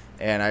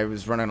 and I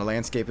was running a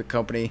landscaping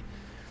company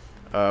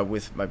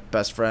with my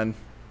best friend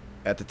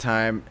at the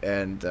time,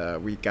 and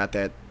we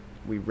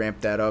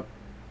ramped that up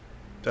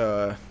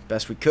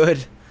best we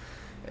could,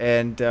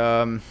 and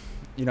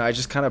I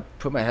just kind of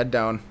put my head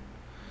down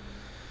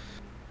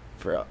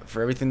for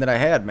everything that I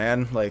had,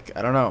 man. Like,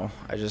 I don't know,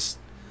 I just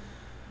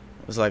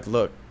was like,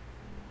 look,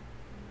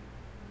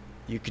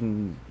 you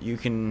can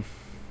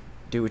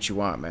do what you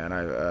want, man.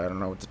 I don't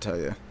know what to tell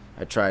you.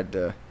 I tried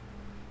to.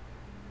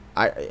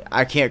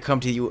 I can't come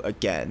to you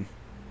again.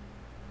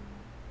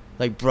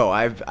 Like, bro,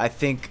 I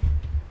think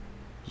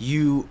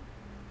you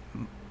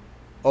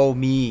owe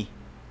me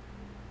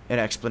an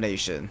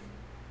explanation.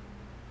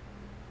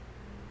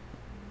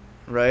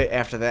 Right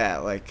after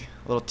that, like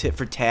a little tit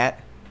for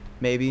tat,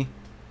 maybe.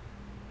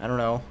 I don't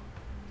know.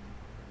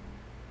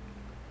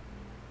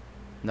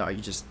 No,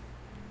 you just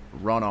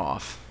run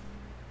off.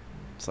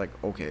 It's like,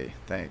 okay,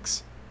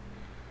 thanks.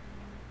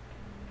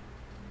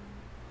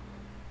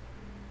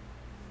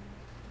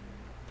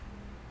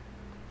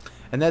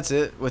 And that's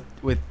it. With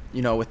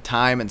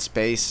time and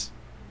space,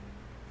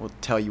 will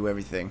tell you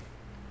everything.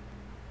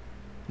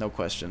 No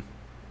question.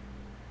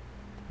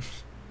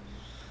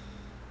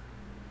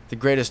 The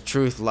greatest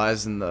truth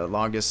lies in the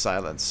longest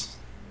silence.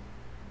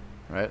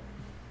 Right?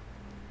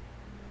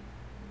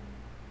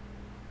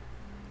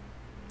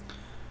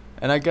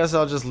 And I guess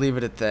I'll just leave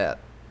it at that.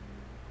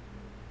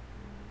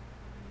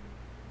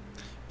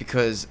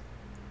 Because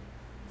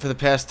for the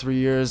past 3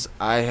 years,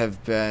 I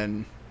have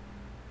been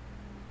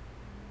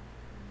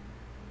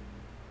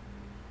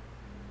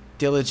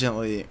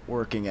diligently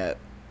working at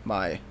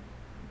my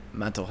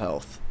mental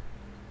health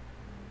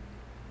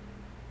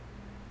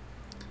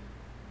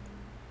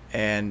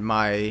and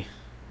my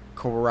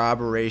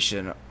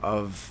corroboration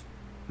of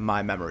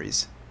my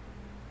memories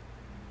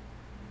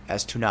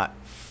as to not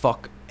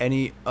fuck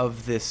any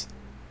of this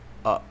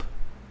up.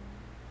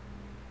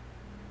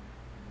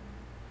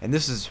 And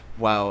this is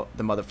while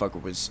the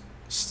motherfucker was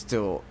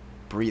still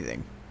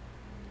breathing.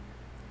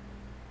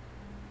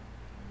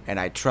 And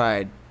I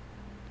tried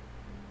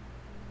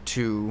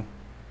to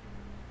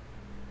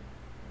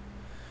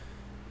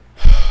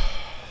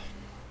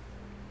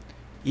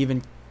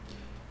even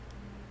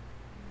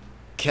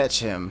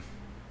catch him.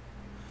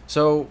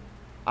 So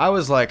I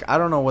was like, I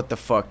don't know what the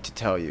fuck to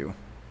tell you.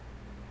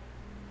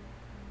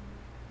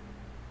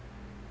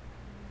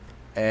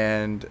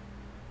 And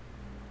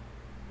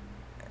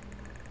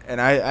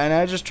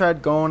I just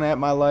tried going at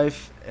my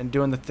life and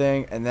doing the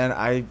thing, and then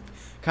I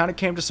kind of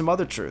came to some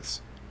other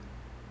truths,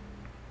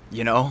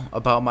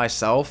 about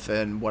myself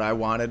and what I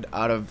wanted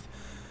out of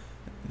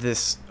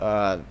this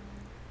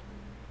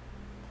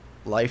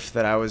life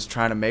that I was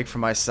trying to make for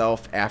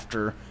myself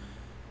after,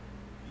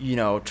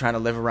 trying to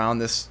live around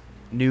this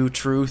new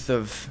truth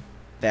of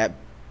that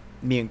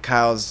me and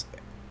Kyle's,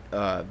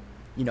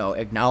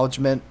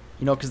 acknowledgement,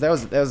 because that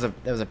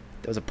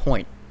was a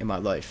point in my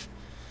life.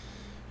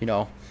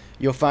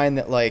 You'll find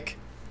that, like,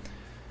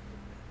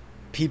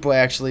 people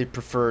actually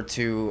prefer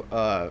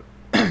to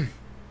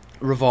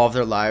revolve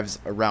their lives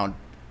around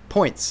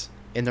points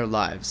in their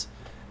lives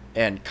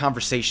and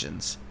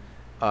conversations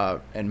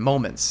and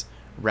moments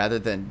rather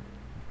than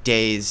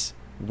days,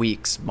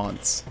 weeks,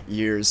 months,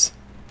 years,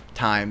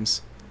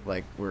 times,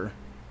 like we're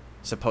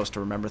supposed to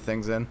remember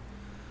things in.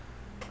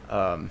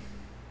 And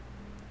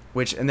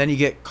then you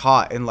get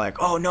caught in, like,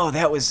 oh no,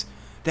 that was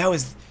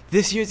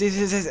this year's.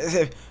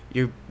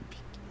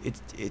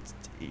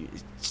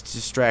 It's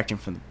distracting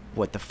from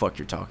what the fuck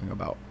you're talking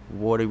about.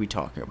 What are we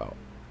talking about?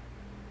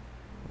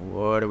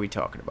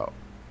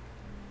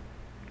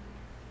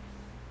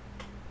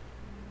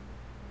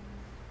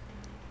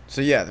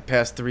 So yeah, the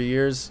past 3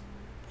 years,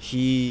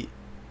 I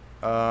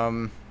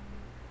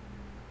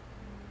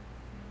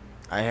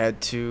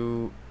had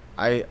to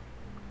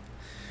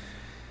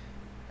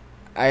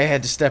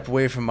step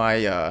away from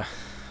my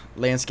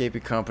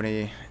landscaping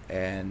company,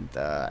 and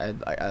I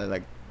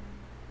like,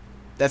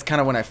 that's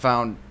kind of when I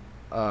found,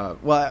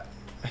 not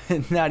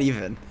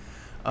even,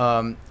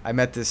 I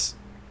met this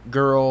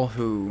girl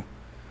who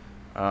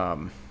got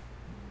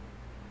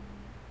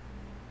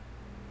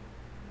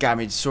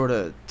me sort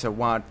of to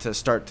want to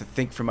start to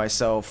think for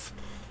myself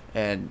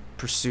and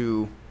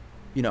pursue,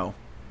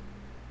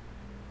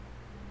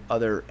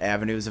 other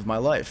avenues of my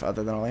life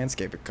other than a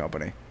landscaping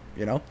company,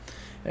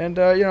 and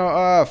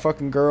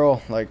fucking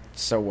girl, like,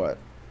 so what?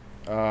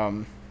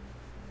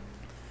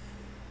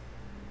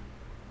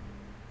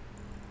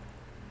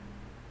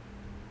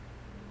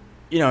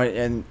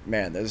 And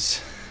man,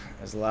 there's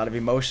a lot of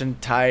emotion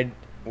tied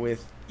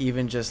with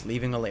even just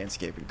leaving a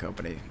landscaping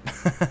company.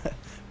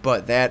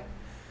 But that,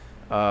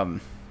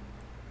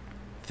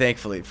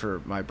 thankfully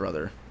for my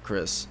brother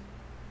Chris,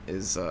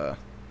 is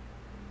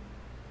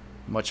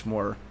much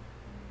more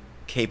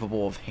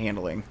capable of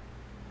handling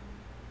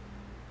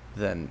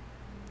than,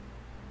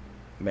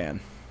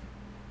 man,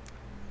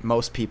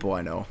 most people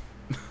I know.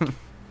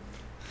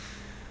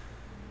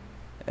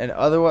 And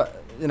otherwise,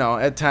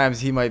 at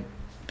times he might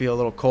be a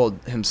little cold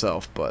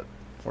himself, but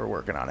we're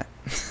working on it.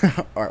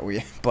 Aren't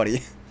we,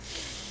 buddy?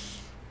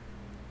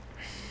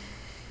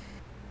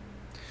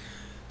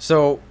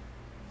 So,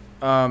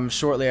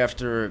 shortly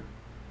after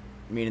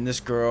meeting this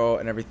girl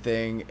and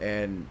everything,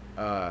 and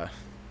kind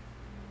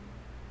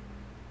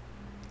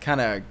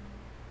of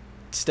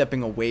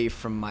stepping away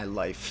from my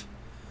life,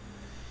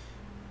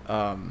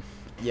 I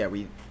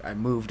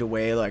moved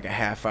away like a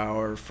half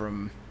hour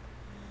from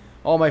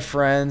all my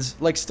friends,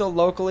 like still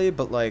locally,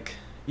 but like,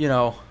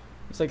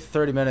 it's like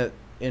 30-minute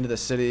into the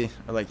city,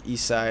 or like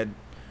east side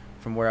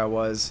from where I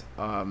was.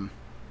 I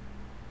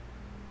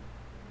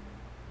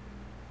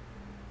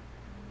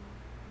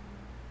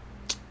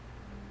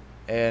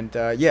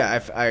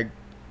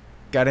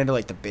got into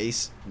like the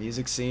bass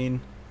music scene,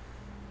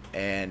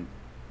 and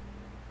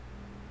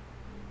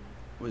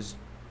was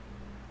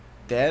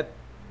that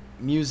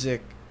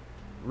music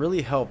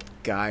really helped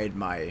guide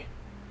my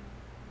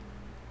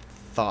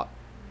thought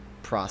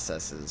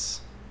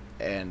processes,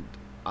 and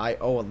I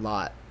owe a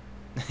lot.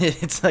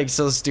 It's like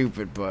so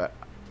stupid, but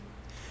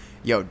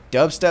yo,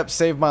 dubstep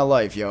saved my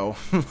life, yo.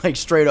 Like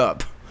straight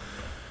up.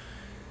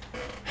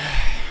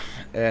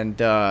 And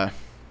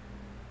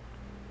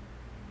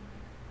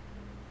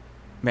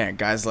man,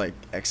 guys like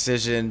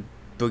Excision,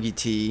 Boogie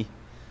T,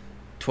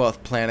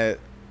 12th Planet,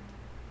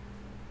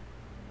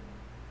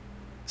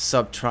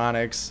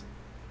 Subtronics,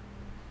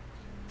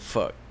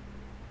 fuck.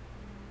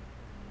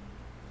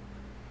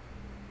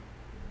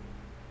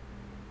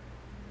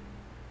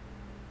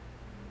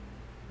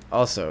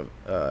 Also,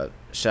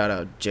 shout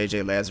out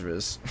JJ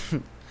Lazarus.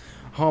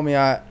 Homie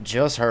I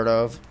just heard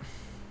of.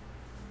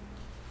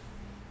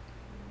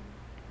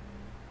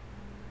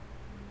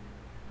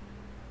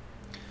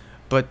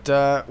 But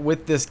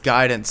with this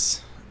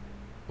guidance,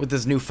 with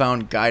this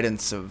newfound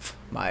guidance of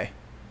my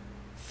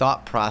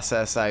thought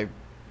process, I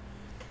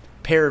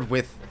paired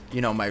with,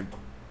 my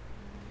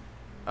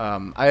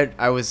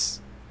I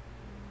was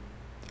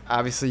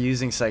obviously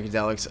using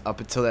psychedelics up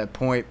until that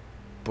point,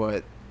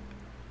 but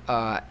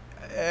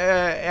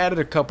added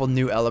a couple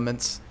new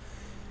elements.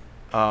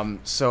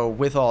 So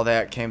with all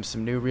that came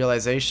some new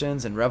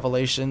realizations and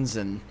revelations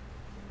and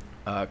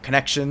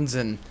connections,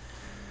 and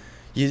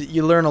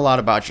you learn a lot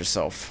about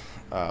yourself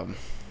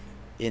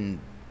in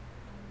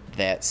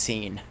that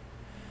scene.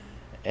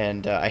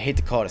 And I hate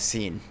to call it a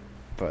scene,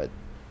 but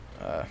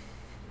I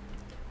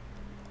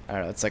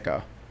don't know, it's like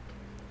a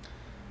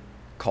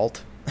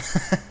cult.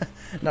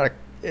 Not a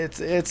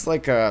it's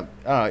like a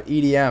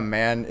EDM,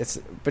 man.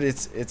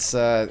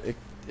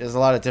 There's a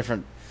lot of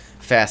different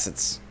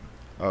facets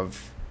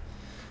of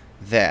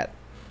that.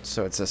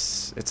 So it's a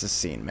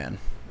scene, man.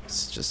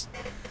 It's just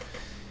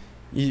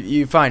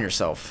you find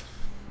yourself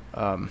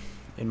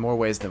in more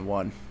ways than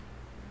one.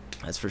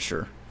 That's for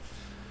sure.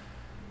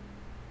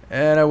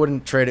 And I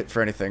wouldn't trade it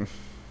for anything.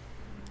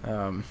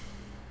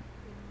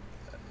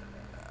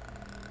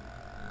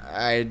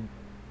 I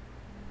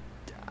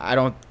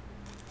don't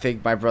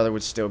think my brother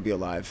would still be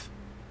alive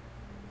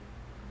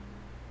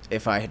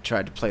if I had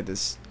tried to play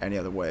this any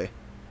other way.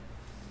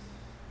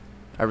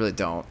 I really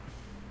don't.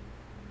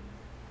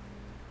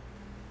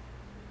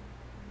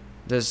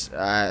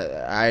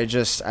 I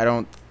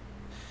don't.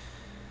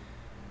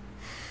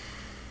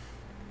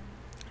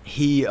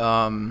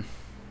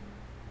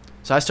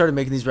 So I started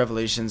making these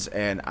revelations,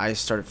 and I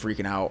started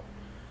freaking out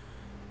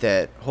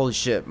that holy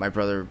shit, my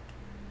brother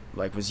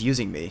like was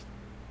using me,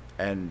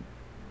 and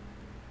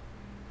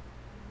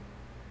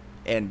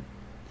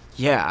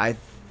yeah, I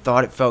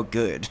thought it felt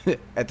good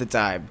at the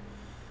time,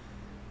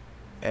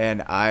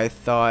 and I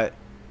thought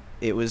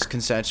it was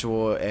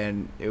consensual,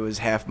 and it was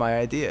half my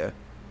idea,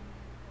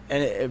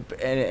 and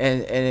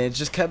it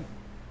just kept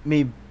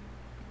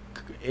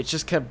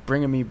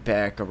bringing me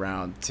back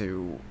around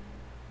to,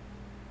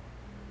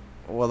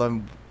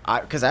 well,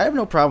 because I have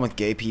no problem with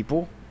gay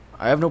people.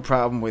 I have no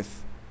problem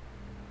with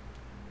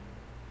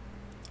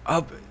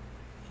up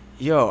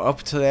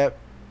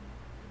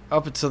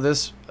until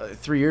this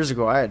 3 years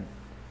ago, I'm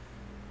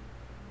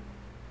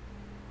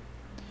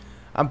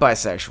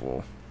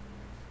bisexual.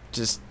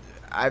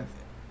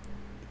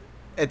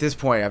 At this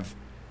point I've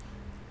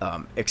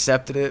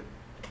accepted it,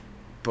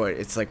 but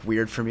it's like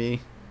weird for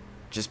me,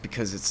 just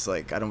because it's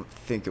like I don't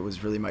think it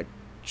was really my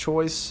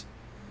choice.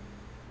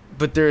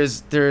 But there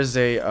is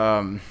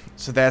a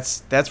so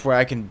that's where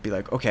I can be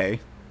like, okay,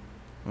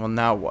 well,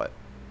 now what?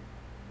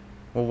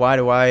 Well, why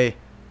do I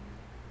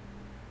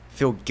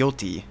feel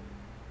guilty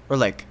or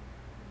like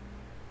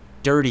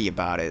dirty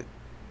about it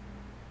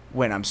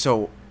when I'm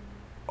so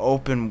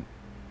open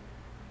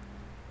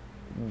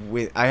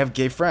I have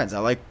gay friends. I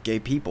like gay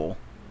people.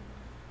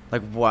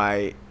 Like,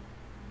 why,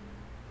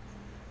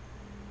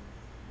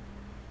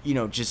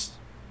 just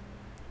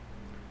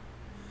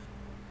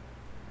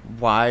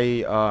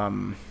why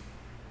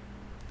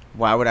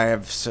why would I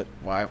have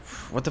why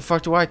what the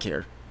fuck do I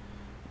care?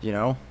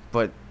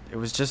 But it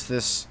was just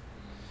this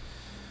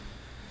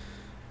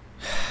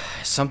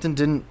something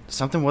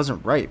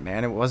wasn't right,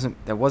 man.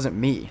 That wasn't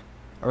me.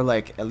 Or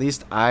like at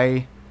least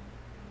I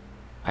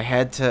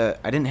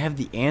didn't have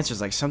the answers.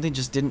 Like something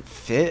just didn't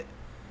fit.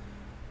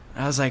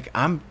 I was like,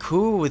 I'm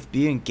cool with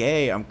being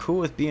gay. I'm cool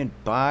with being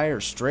bi or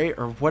straight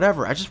or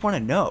whatever. I just want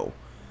to know.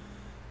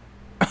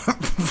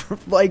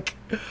 Like,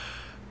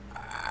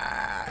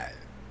 I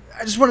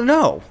just want to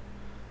know.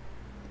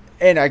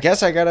 And I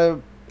guess I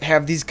gotta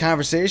have these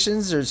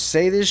conversations or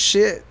say this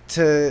shit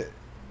to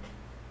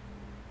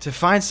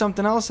find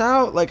something else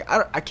out. Like,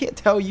 I can't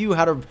tell you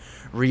how to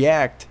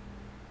react.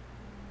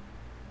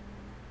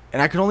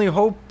 And I can only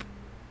hope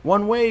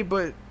one way,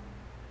 but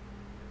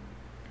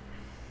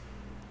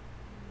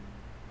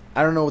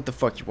I don't know what the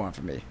fuck you want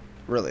from me,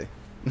 really.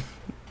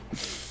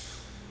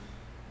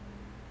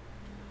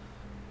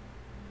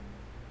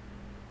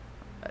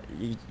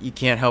 You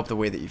can't help the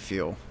way that you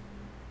feel.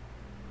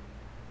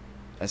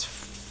 As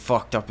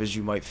fucked up as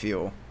you might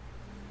feel.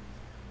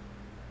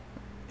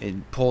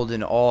 And pulled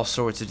in all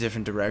sorts of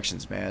different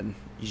directions, man.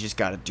 You just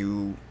gotta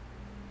do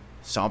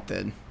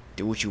something.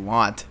 Do what you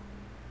want.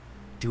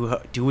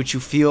 Do what you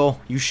feel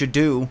you should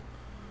do.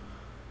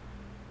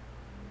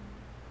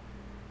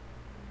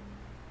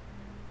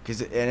 And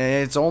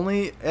it's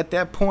only at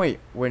that point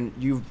when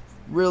you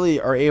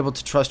really are able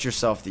to trust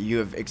yourself that you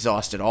have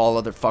exhausted all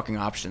other fucking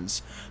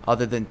options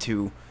other than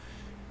to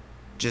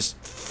just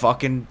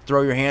fucking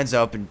throw your hands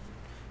up and,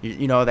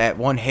 that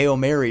one Hail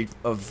Mary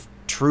of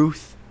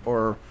truth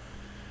or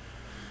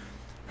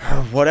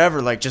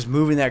whatever, like just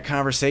moving that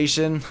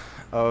conversation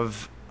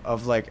of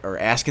like, or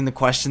asking the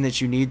question that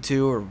you need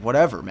to or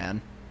whatever,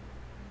 man.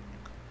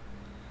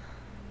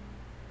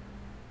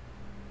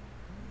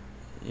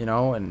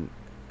 And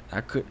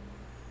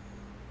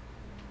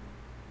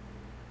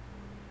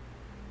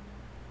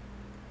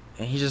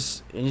and he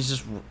just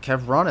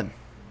kept running.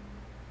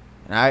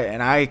 And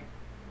I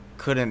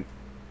couldn't.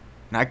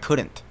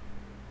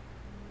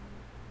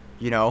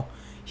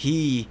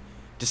 He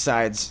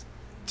decides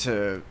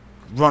to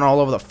run all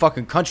over the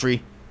fucking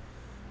country.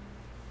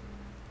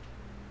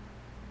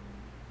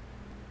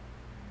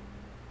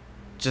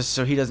 Just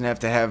so he doesn't have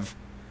to have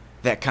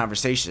that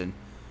conversation.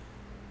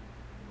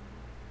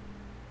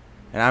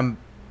 And I'm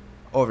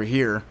over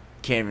here,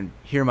 can't even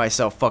hear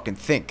myself fucking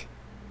think.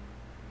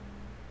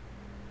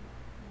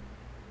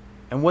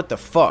 And what the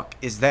fuck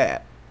is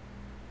that?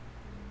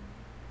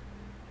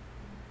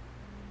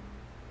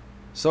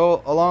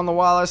 So, along the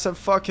while, I said,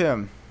 fuck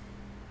him.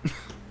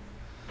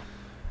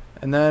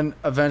 And then,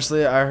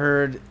 eventually, I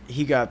heard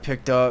he got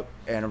picked up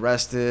and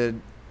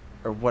arrested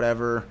or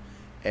whatever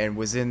and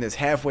was in this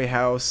halfway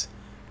house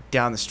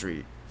down the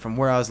street from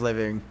where I was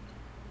living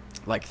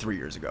like 3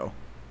 years ago.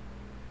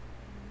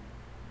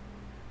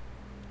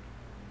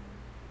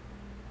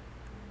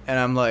 And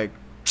I'm like,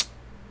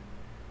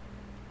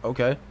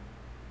 okay.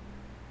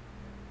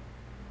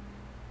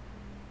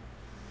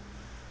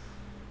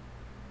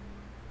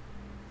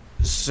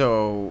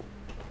 So,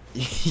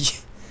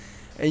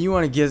 and you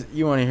want to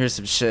hear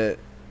some shit.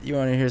 You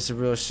want to hear some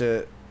real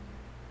shit.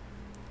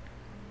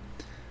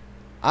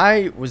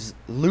 I was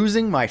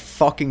losing my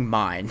fucking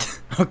mind,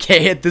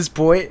 okay, at this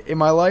point in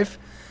my life.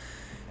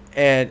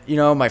 And,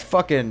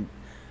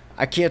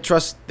 I can't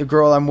trust the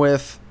girl I'm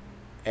with,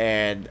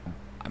 and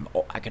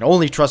I can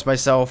only trust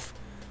myself.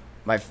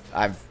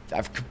 I've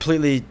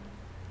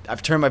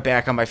turned my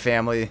back on my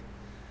family.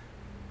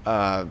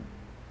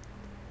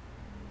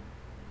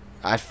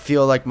 I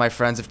feel like my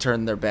friends have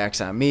turned their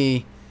backs on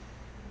me.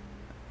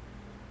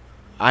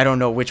 I don't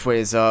know which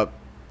way is up,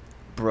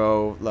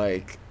 bro.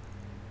 Like,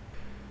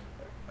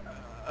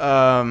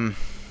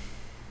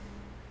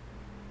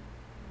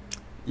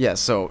 yeah,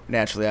 so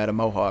naturally I had a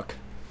mohawk.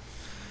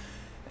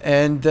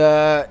 And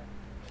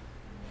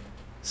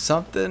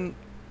something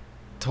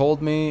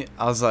told me,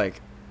 I was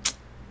like,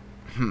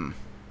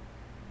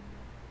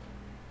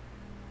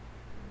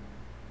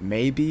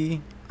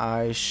 maybe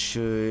I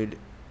should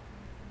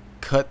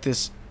cut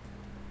this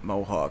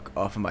mohawk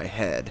off of my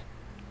head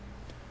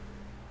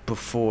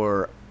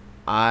before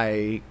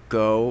I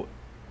go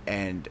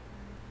and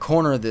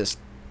corner this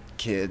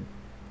kid.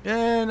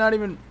 Not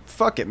even,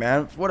 fuck it,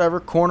 man. Whatever,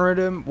 corner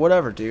him,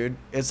 whatever, dude.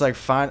 It's like,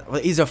 fine.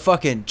 He's a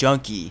fucking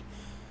junkie.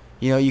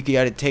 You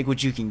gotta take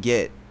what you can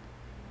get.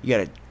 You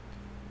gotta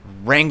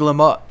wrangle him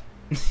up,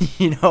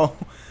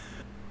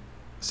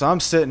 So I'm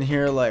sitting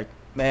here like,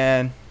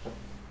 man.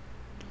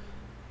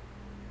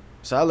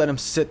 So I let him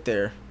sit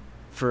there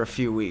for a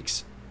few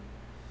weeks.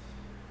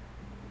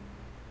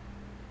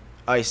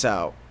 Ice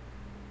out.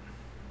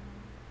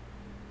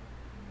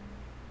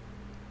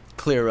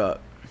 Clear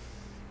up.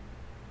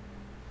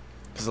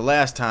 Because the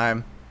last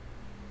time,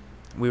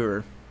 we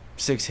were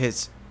 6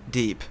 hits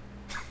deep.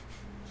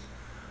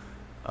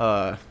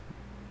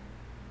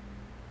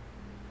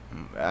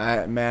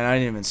 Man, I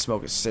didn't even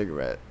smoke a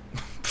cigarette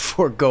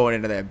before going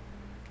into that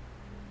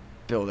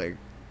building.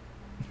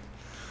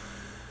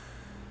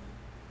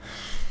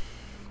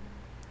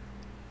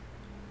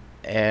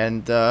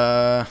 And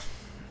yeah,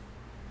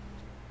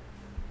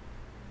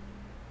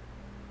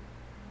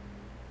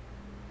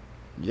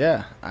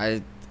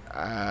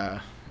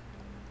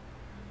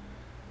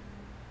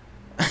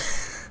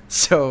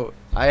 so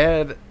I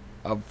had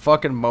a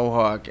fucking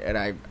mohawk, and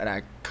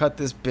I cut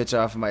this bitch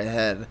off my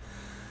head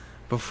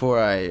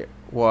before I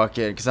walk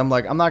in, because I'm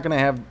like, I'm not gonna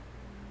have,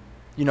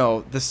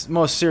 this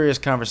most serious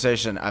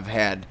conversation I've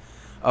had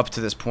up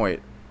to this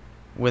point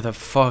with a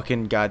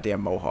fucking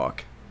goddamn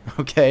mohawk.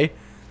 Okay?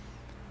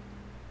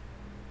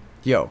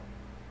 Yo,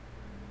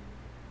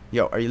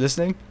 are you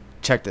listening?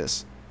 Check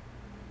this.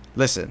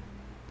 Listen.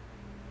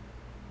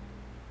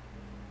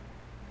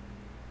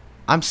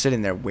 I'm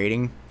sitting there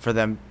waiting for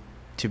them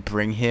to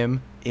bring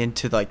him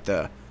into, like,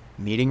 the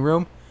meeting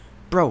room.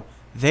 Bro,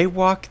 they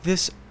walk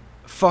this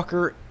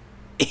fucker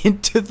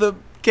into the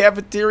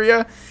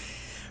cafeteria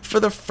for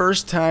the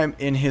first time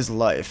in his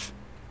life.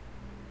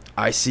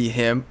 I see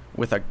him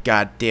with a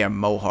goddamn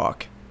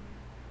mohawk.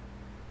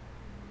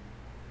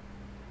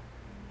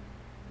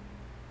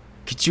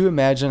 Could you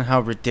imagine how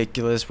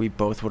ridiculous we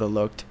both would have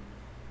looked?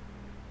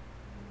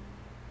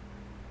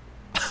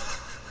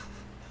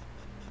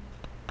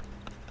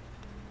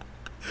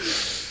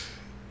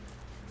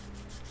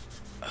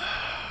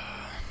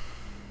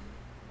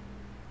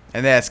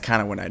 And that's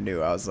kind of when I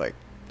knew. I was like,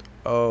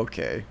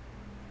 okay.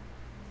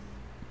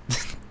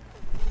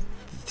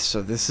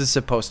 So this is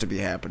supposed to be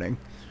happening.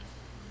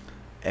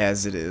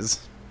 As it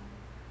is.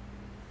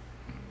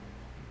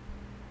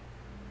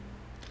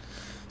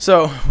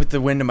 So, with the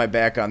wind in my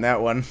back on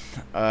that one,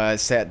 I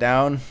sat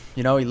down.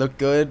 He looked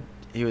good.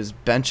 He was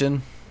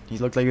benching. He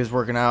looked like he was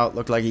working out.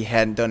 Looked like he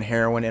hadn't done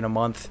heroin in a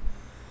month.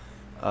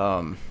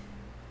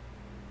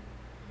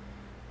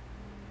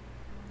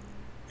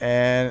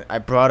 And I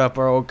brought up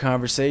our old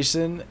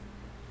conversation.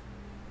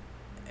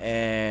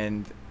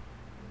 And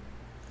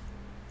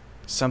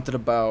something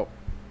about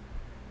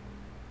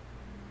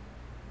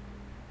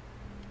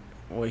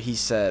what he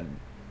said,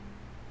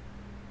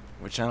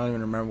 which I don't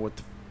even remember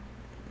what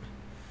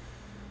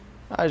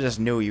I just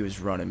knew he was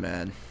running,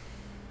 man.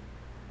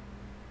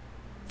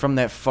 From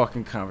that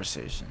fucking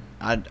conversation.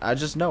 I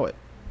just know it.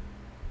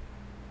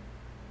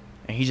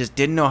 And he just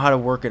didn't know how to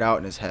work it out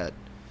in his head.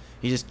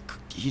 He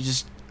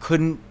just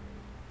couldn't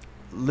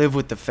live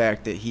with the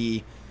fact that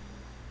he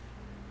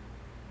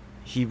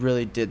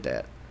really did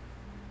that.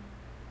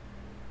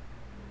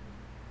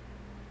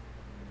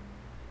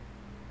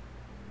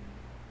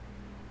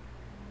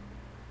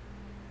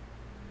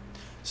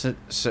 So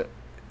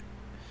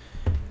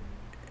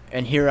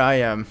and here I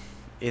am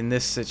in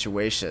this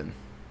situation,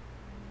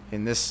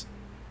 in this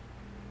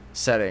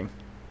setting,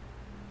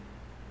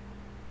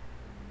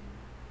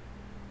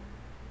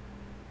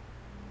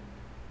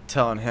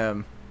 telling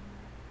him,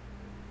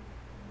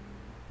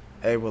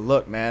 hey, well,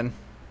 look, man,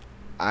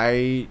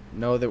 I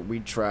know that we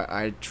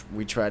tried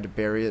to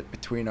bury it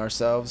between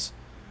ourselves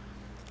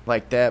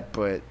like that,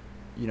 but,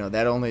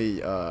 that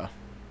only,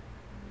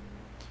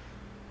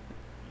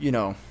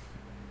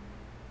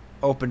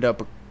 opened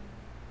up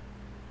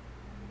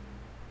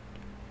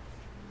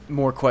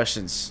more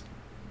questions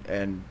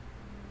and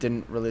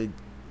didn't really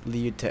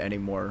lead to any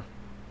more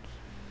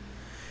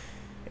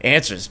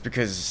answers,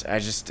 because I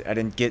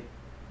didn't get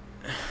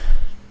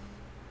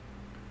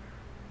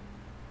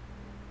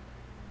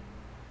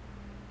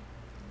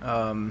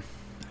I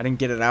didn't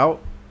get it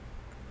out,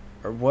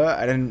 or what.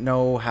 I didn't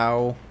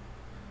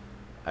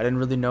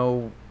really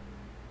know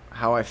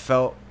how I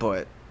felt,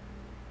 but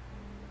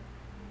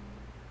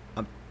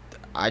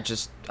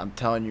I'm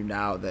telling you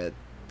now that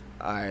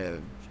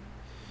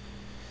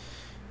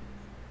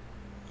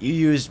you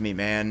used me,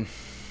 man,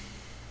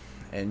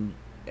 and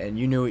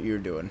you knew what you were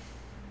doing.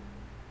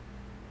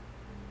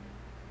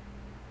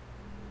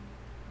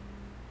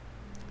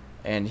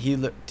 And he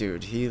looked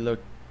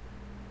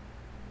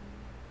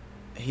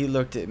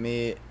at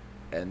me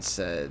and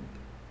said,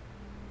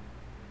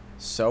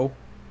 so,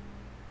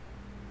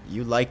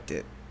 you liked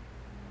it.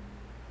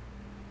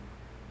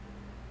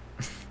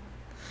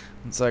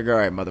 It's like,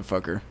 alright,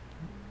 motherfucker.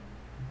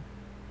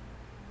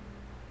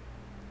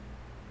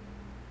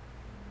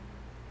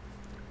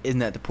 Isn't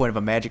that the point of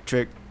a magic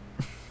trick?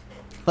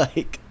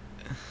 Like,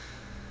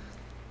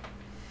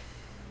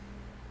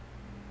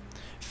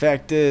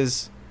 fact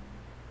is,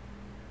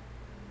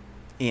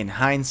 in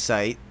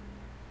hindsight,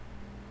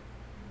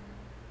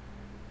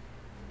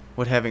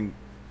 what having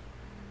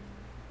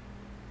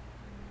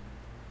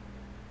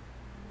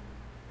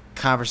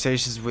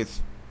conversations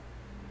with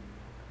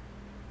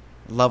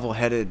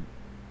level-headed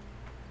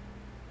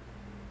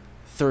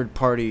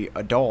third-party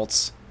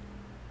adults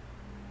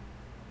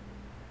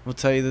will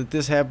tell you that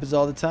this happens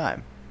all the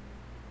time.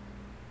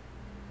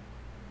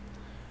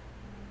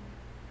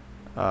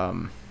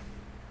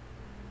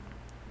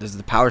 There's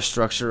the power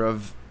structure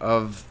of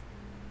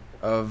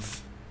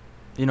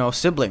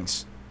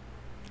siblings,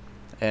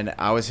 and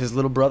I was his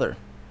little brother,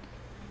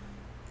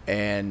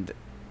 and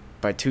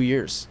by 2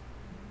 years.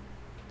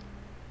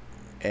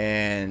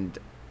 And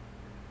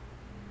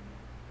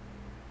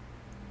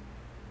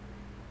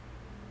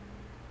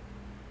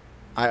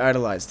I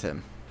idolized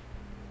him.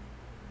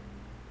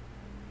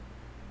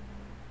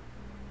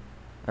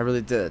 I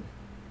really did.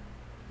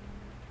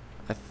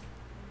 I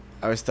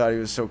always thought he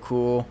was so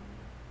cool.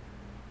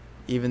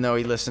 Even though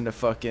he listened to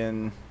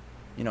fucking,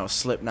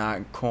 Slipknot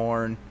and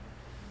Korn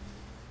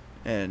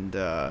and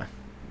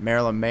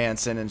Marilyn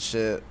Manson and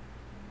shit.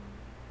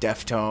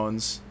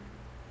 Deftones.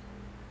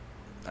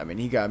 I mean,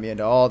 he got me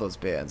into all those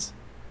bands.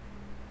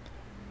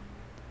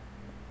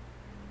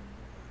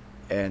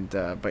 And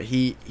but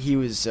he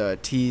was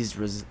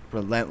teased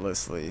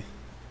relentlessly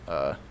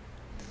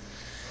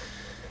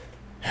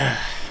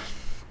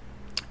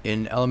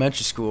in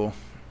elementary school.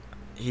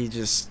 He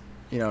just,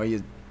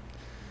 he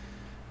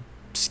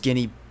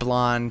skinny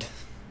blonde,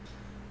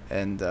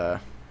 and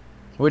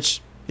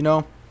which,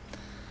 I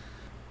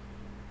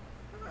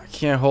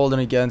can't hold it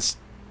against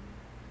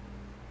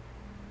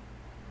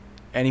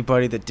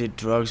anybody that did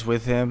drugs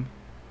with him.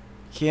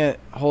 Can't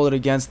hold it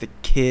against the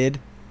kid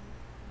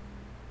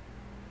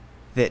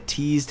that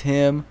teased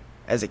him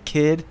as a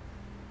kid.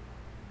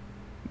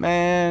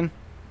 Man.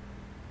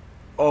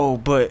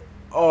 But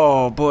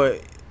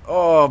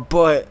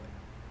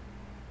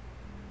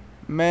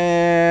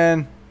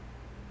man,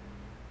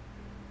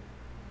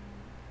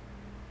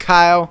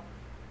 Kyle,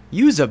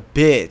 you's a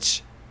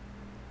bitch.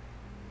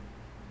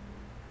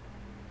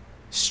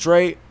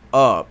 Straight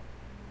up.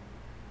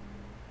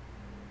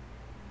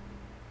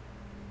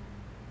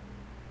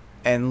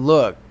 And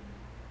look,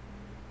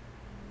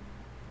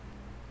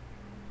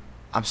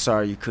 I'm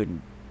sorry you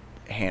couldn't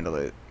handle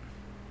it.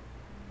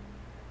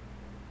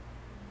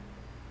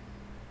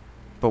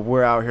 But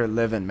we're out here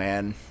living,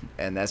 man,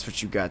 and that's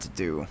what you got to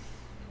do.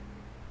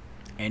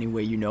 Any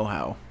way you know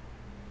how.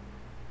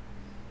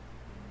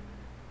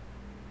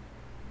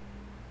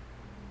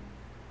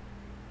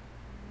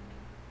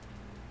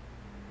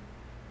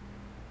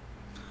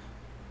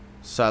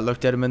 So I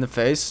looked at him in the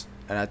face,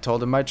 and I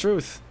told him my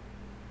truth.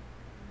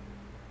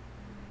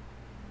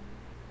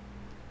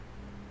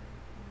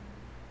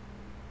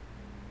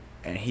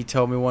 And he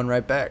told me one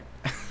right back.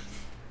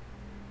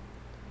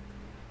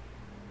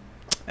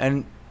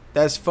 And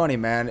that's funny,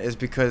 man, is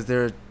because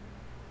there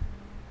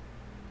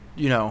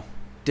are,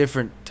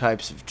 different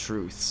types of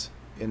truths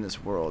in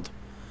this world.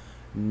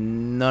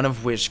 None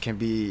of which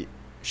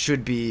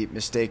should be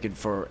mistaken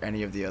for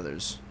any of the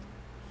others.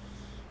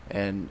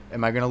 And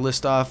am I going to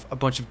list off a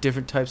bunch of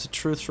different types of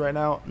truths right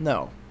now?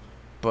 No.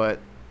 But,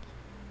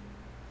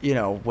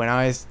 when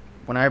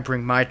I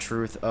bring my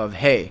truth of,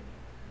 hey,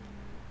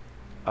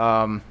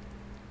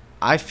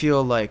 I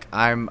feel like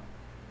I'm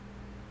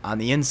on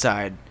the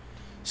inside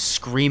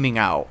screaming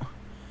out,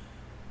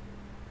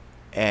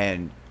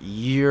 and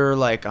you're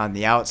like on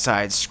the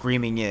outside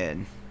screaming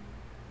in.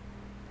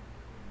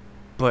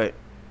 But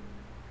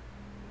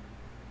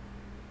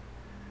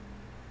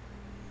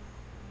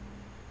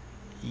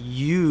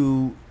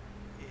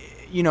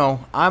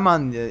I'm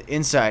on the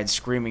inside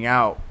screaming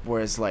out,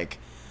 whereas like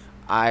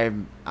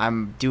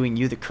I'm doing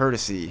you the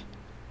courtesy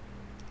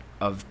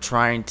of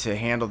trying to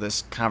handle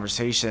this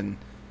conversation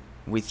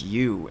with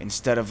you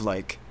instead of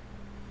like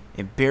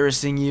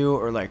embarrassing you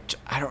or like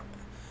I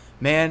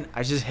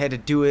just had to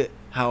do it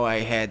how I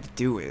had to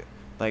do it.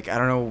 Like I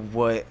don't know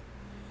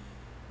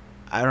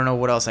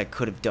what else I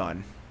could have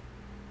done.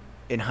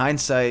 In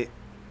hindsight,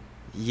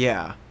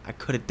 yeah, I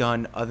could have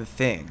done other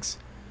things.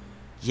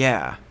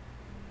 Yeah.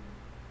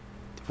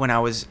 When I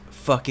was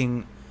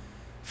fucking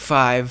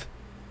 5,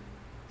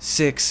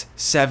 6,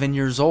 7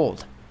 years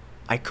old,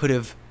 I could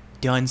have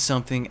done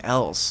something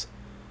else.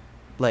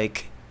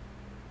 Like,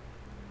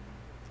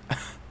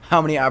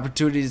 how many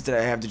opportunities did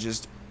I have to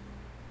just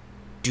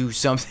do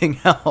something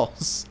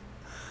else?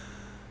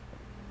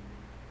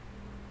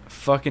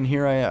 Fucking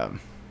here I am.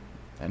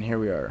 And here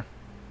we are.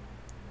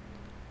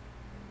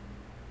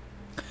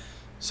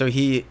 So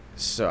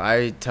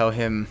I tell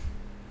him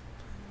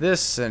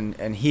this,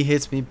 and he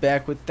hits me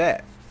back with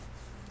that.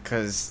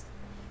 'Cause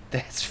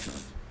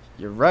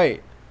you're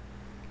right.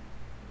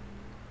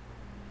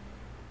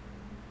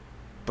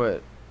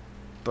 But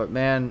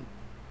man,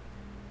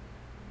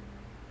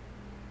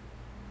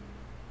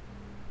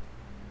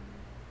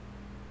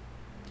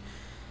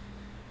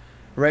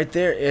 right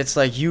there, it's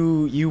like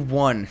you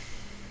won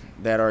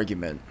that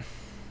argument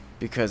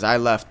because I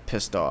left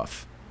pissed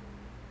off.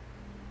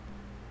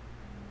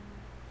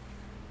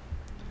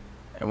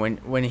 And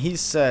when he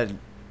said,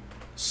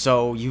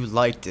 "So you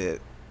liked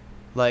it,"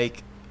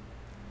 like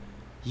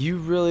you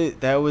really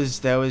that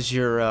was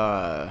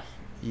your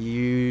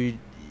you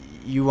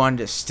wanted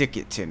to stick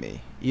it to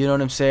me. You know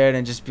what I'm saying?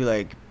 And just be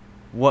like,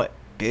 "What,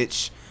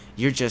 bitch?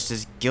 You're just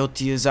as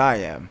guilty as I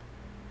am."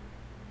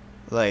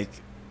 Like,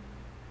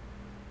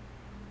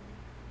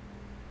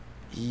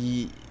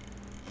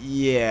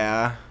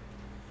 yeah.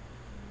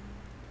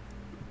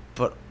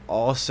 But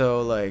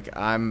also, like,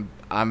 I'm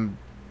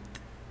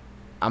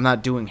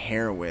not doing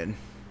heroin.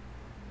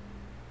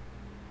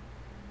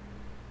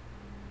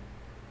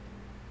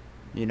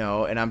 you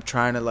know, and I'm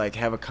trying to like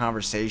have a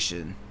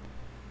conversation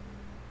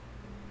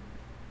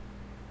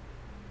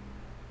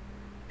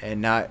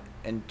and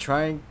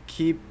try and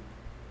keep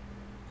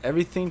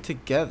everything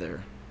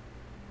together.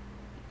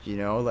 You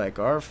know, like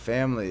our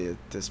family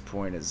at this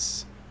point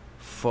is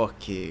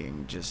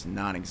fucking just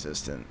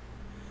non-existent.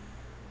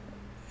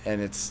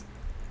 And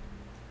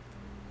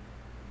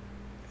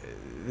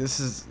this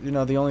is, you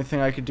know, the only thing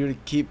I could do to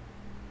keep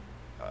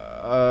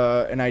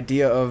an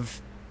idea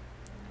of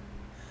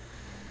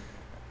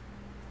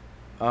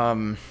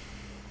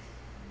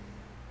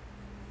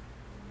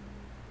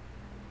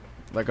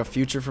like a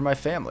future for my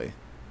family.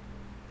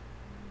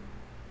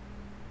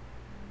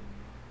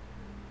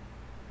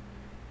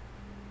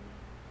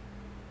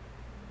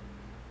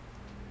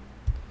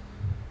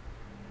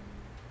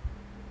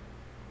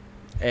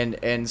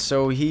 And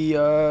so he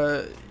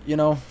you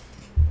know,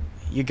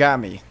 you got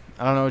me.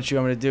 I don't know what you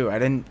want me to do. I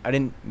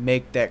didn't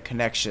make that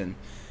connection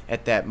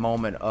at that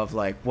moment of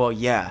like, well,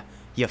 yeah,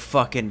 you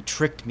fucking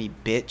tricked me,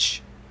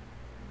 bitch.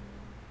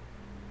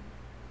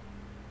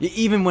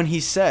 Even when he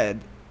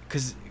said,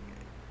 because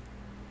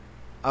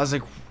I was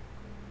like,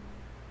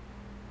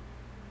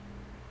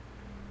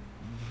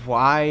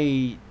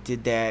 why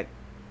did that?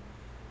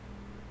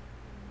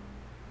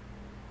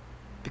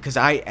 Because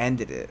I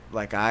ended it.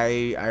 Like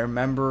I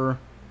remember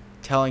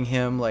telling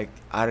him like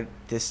I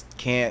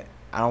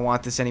don't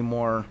want this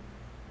anymore.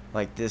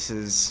 Like this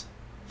is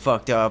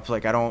fucked up.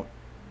 Like I don't,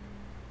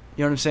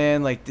 you know what I'm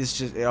saying? Like this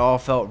just, it all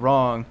felt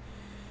wrong.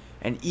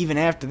 And even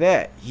after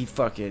that, he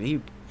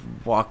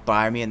walked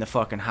by me in the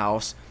fucking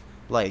house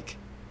like,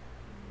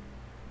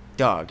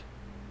 dog,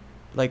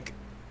 like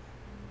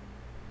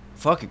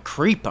fucking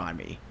creep on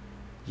me.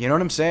 You know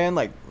what I'm saying?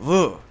 Like,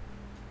 ugh.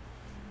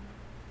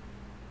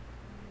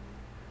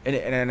 And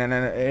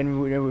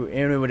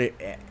it would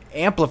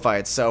amplify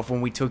itself when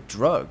we took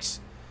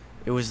drugs.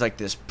 It was like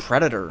this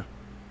predator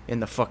in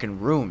the fucking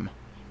room.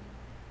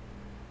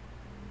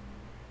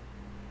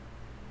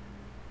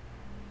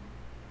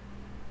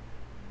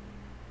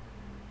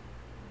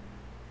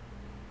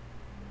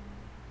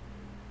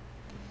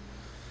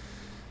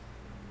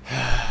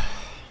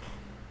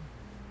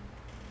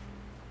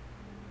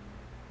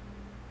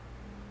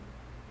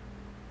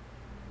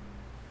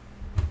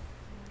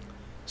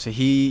 So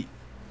he,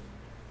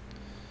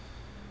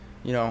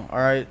 you know, all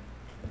right,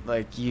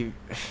 like you.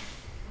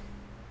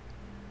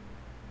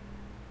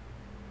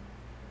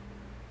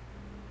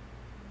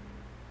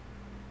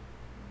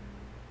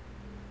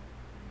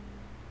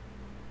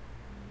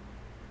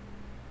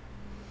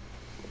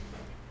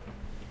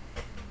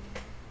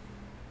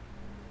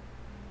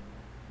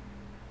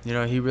 You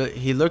know,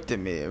 he looked at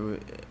me.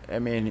 I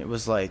mean, it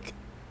was like,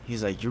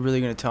 he's like, "You're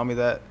really gonna tell me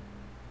that?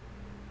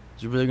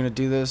 You're really gonna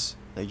do this?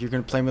 Like, you're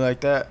gonna play me like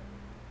that?"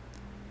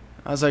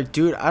 I was like,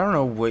 "Dude, I don't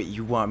know what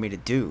you want me to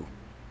do.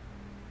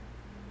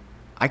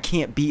 I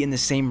can't be in the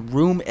same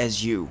room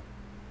as you.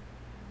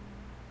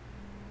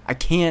 I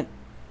can't.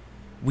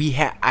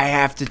 I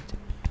have to.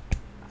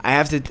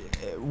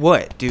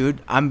 What,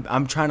 dude?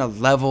 I'm trying to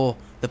level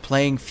the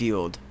playing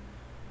field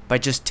by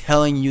just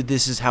telling you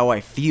this is how I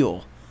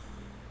feel."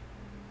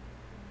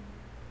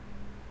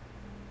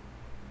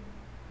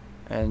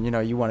 And, you know,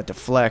 you want to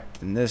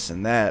deflect and this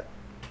and that.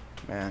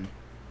 Man.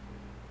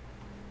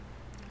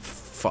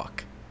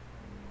 Fuck.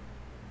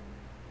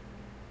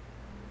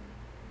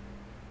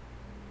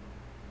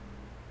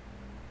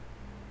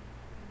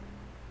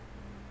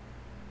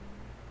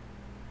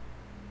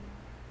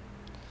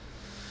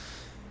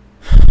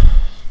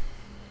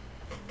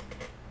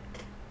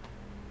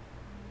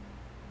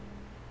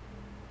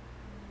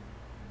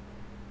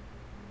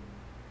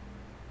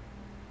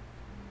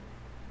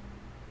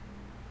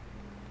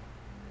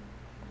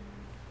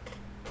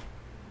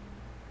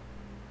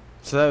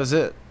 So that was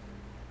it.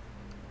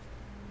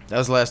 That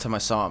was the last time I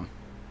saw him.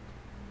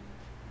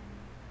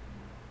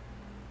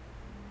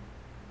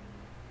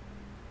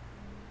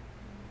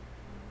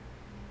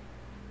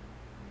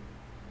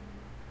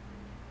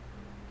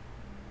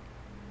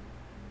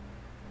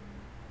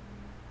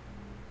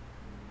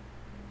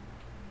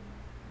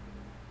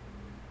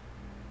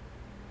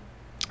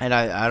 And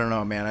I don't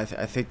know, man. I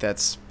think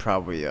that's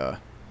probably it's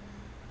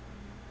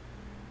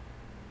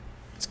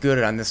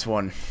good on this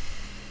one.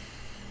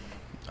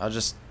 I'll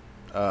just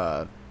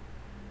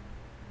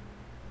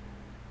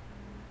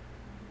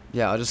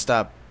yeah, I'll just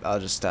stop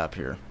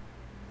here.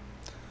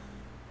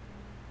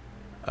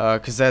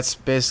 'Cause that's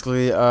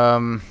basically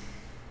where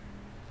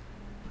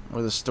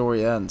the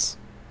story ends.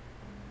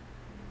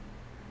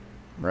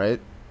 Right?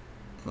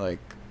 Like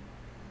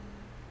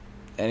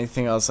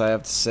anything else I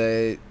have to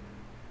say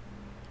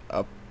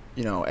up,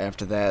 you know,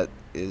 after that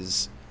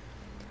is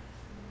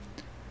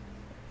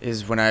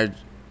when I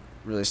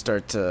really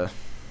start to,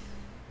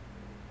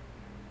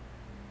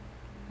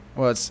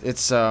 well,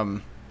 it's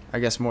I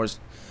guess more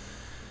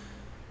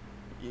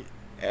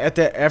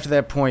after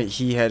that point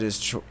he had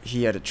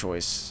a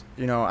choice.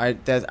 You know,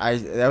 that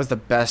was the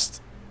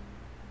best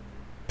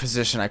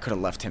position I could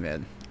have left him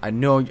in. I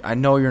know you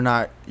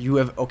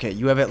have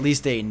at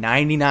least a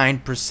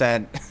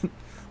 99%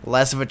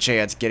 less of a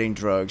chance getting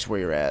drugs where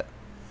you're at.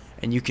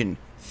 And you can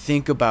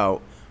think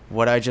about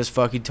what I just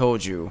fucking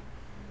told you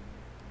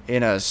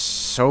in a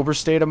sober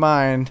state of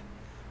mind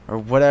or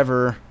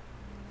whatever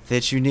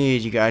that you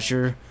need. You got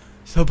your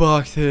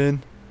Suboxone.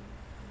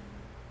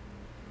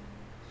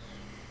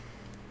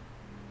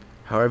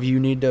 However you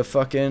need to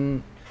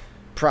fucking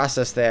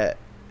process that,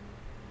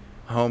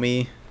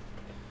 homie.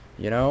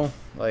 You know?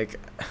 Like,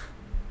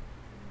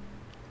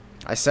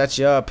 I set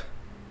you up.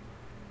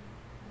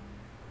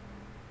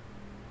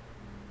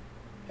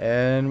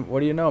 And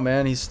what do you know,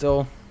 man? He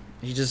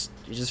just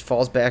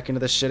falls back into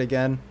this shit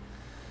again.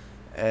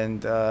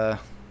 And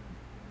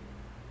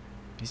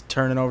he's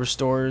turning over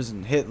stores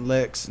and hitting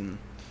licks and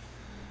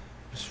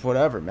just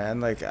whatever, man.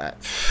 Like,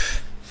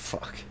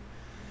 fuck.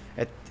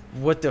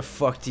 What the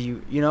fuck do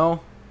you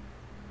know?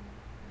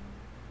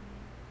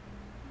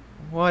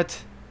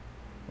 What?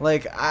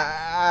 Like,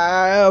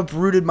 I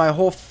uprooted my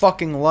whole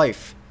fucking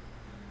life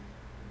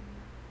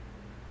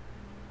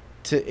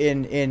to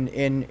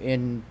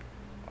in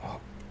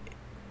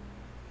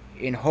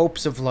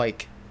hopes of,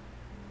 like,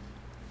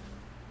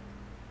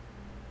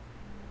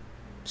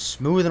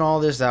 smoothing all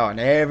this out and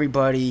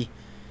everybody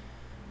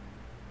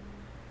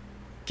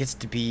gets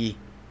to be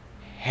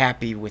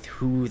happy with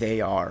who they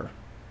are.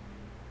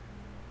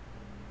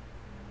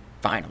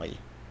 Finally.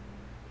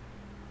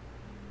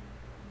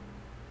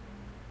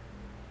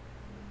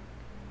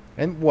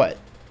 And what?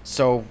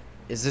 So,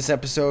 is this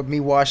episode me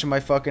washing my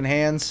fucking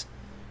hands?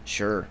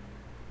 Sure.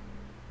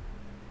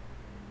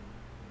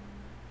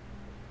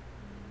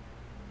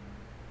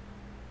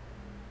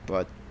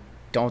 But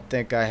don't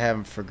think I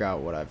haven't forgot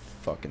what I've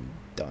fucking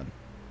done.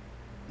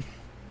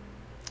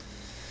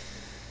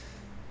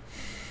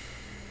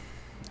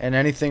 And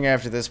anything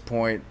after this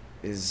point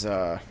is,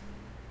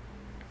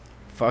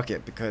 fuck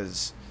it,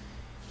 because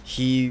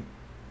he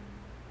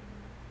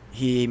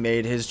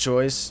made his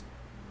choice,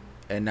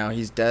 and now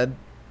he's dead.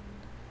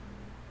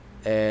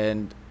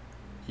 And,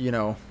 you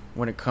know,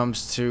 when it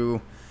comes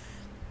to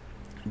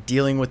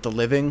dealing with the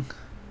living,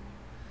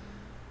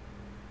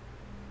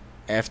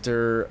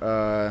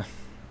 after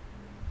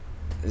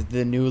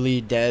the newly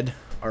dead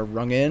are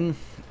rung in,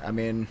 I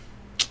mean,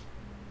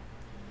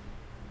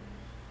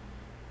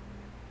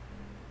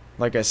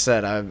 like I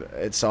said,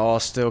 it's all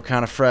still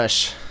kind of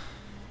fresh.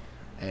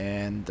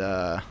 And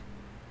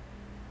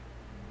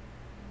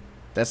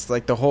that's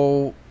like the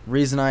whole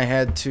reason I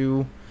had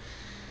to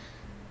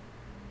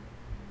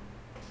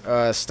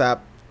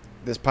stop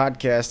this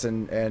podcast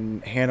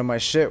and handle my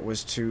shit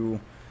was to,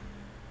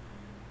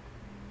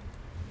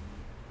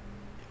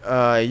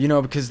 you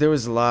know, because there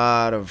was a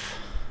lot of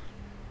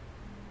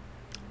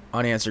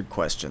unanswered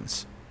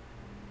questions.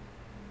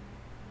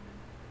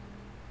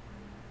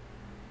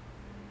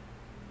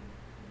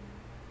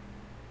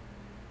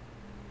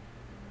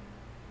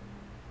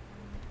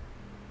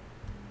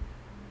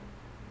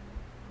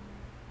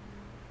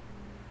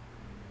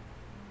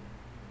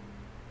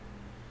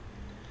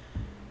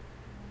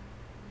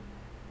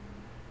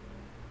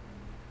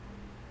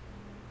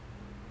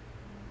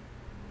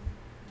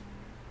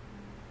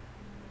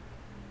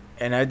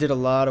 And I did a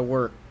lot of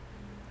work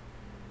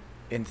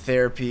in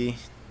therapy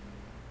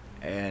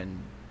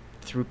and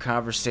through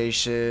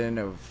conversation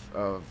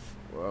of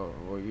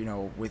you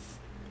know, with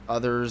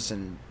others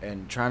and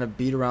trying to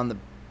beat around the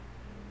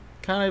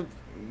kind of,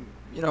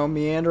 you know,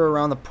 meander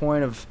around the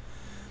point of,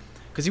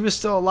 because he was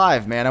still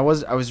alive, man. I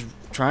was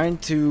trying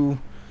to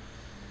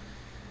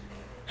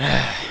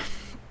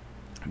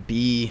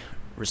be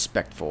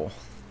respectful.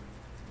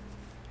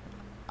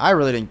 I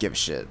really didn't give a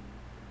shit,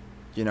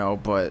 you know,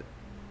 but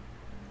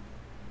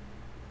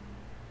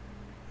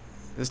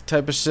this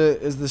type of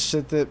shit is the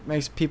shit that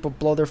makes people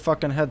blow their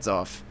fucking heads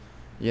off,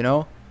 you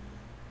know?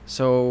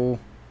 So,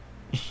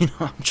 you know,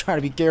 I'm trying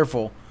to be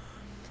careful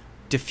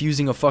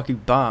diffusing a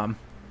fucking bomb,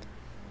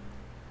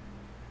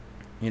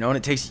 you know,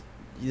 and this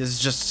is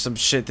just some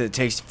shit that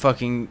takes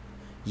fucking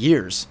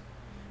years.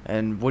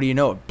 And what do you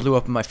know? It blew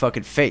up in my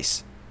fucking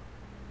face.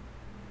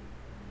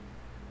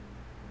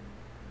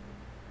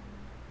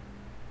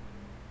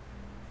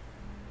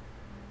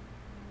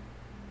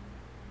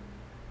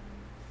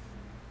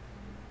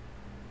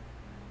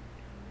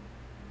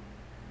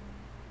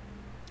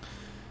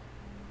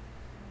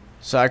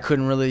 So I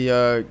couldn't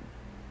really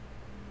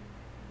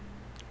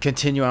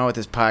continue on with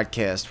this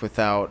podcast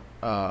without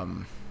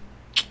kind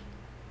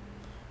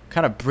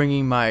of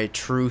bringing my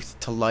truth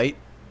to light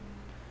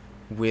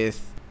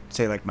with,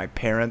 say, like my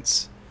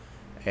parents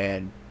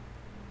and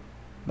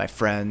my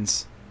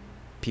friends,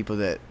 people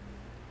that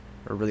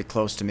are really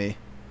close to me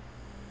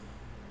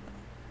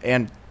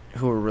and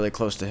who are really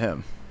close to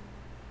him.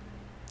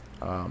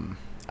 You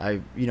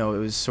know, it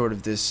was sort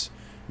of this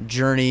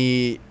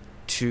journey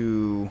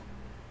to,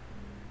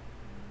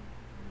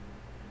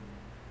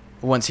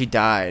 once he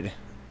died,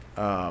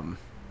 I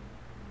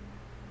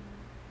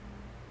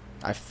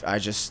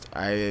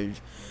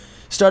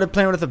started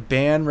playing with a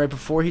band right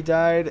before he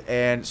died,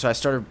 and so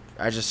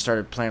I just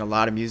started playing a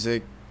lot of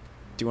music,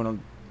 doing a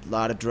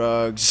lot of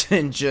drugs,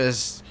 and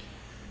just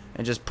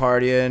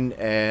partying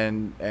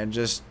and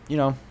just, you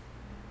know,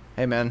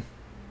 Hey, man.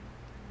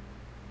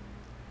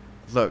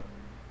 Look,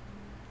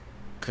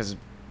 because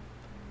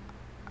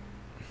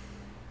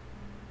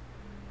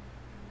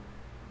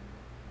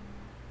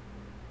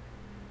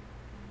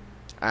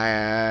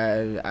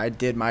I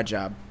did my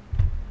job.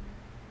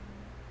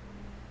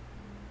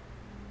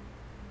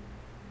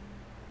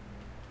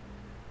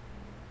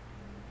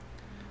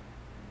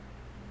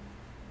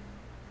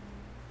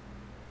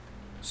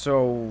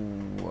 So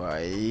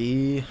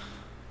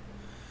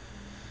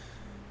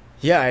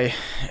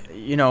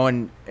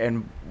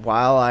and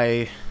while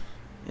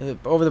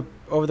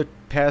over the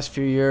past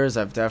few years,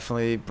 I've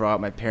definitely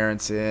brought my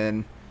parents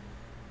in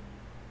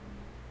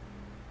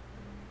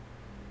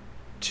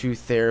to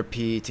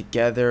therapy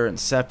together and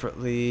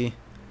separately,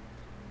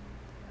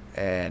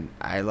 and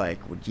I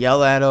would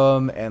yell at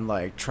them and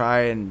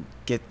try and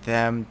get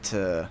them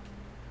to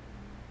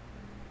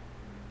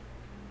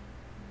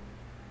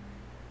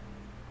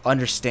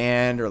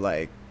understand,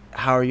 or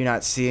how are you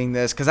not seeing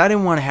this, because I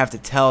didn't want to have to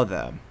tell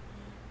them.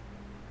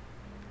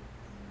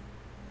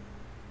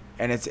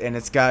 And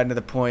it's gotten to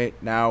the point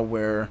now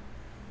where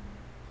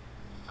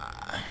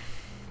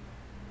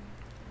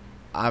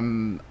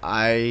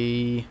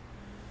I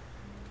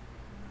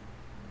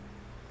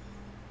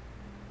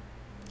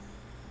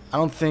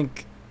don't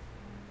think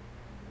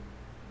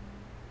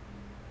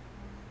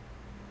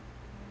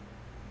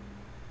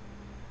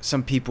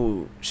some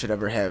people should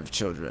ever have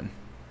children.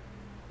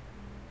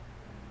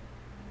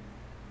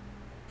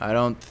 I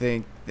don't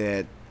think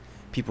that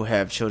people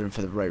have children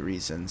for the right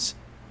reasons.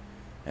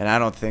 And I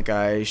don't think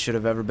I should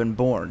have ever been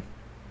born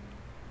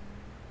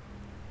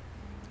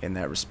in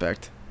that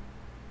respect.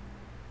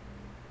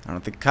 I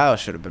don't think Kyle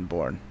should have been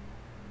born.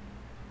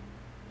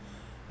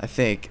 I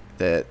think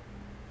that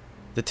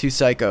the two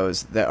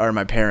psychos that are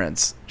my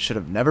parents should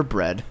have never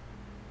bred.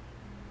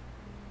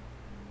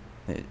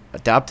 They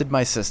adopted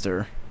my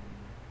sister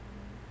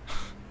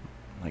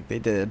like they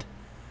did.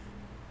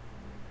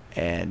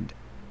 And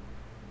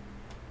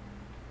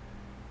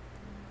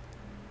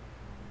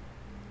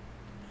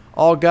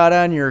all got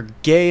on your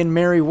gay and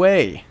merry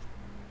way.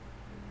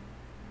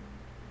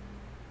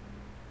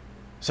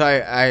 So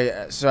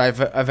I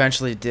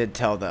eventually did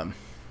tell them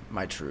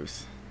my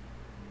truth,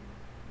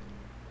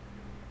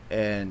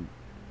 and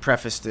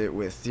prefaced it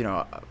with,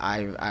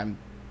 I'm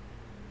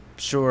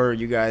sure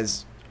you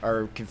guys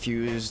are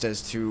confused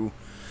as to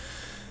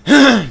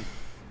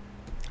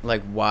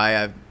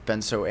why I've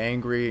been so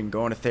angry and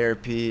going to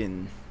therapy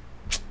and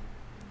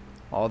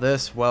all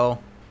this.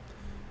 Well,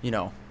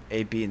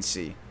 A, B, and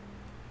C.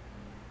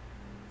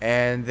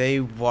 And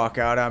they walk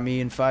out on me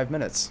in 5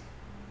 minutes.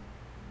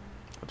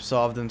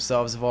 Absolve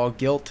themselves of all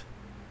guilt.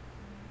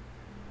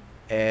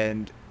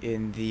 And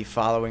in the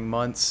following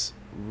months,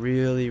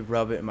 really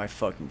rub it in my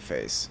fucking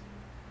face.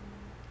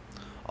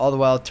 All the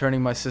while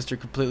turning my sister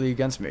completely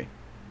against me.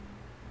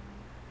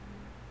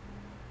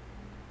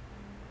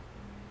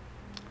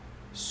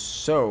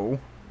 So,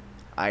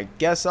 I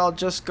guess I'll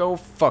just go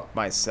fuck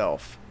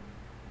myself.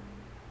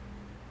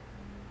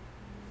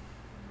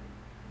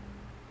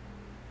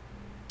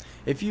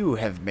 If you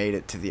have made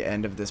it to the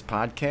end of this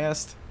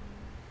podcast,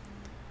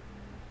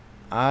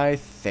 I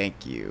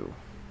thank you.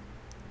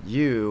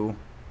 You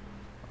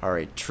are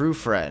a true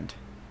friend.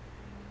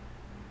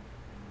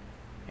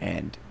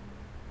 And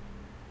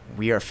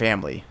we are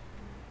family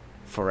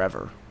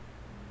forever.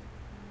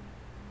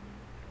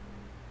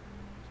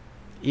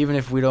 Even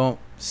if we don't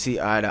see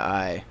eye to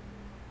eye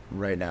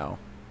right now.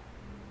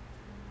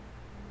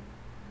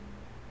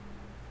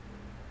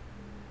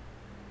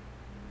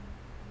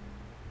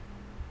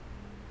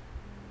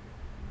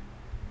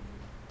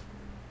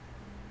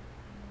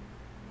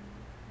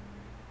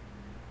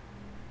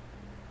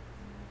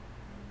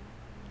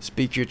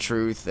 Speak your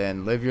truth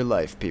and live your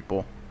life,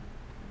 people.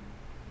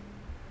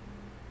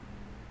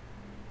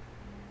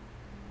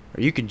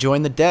 Or you can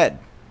join the dead.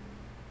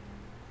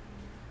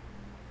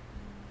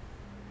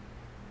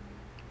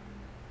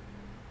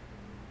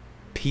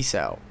 Peace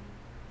out.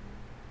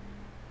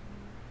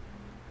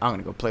 I'm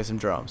gonna go play some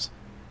drums.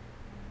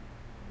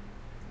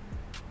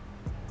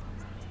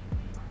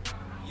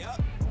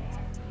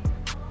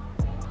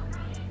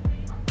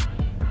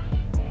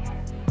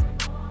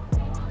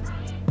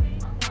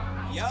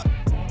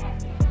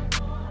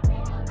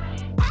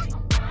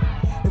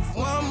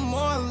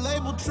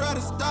 Try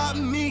to stop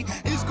me,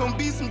 it's gonna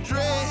be some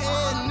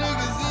dreadhead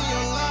niggas in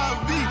your life.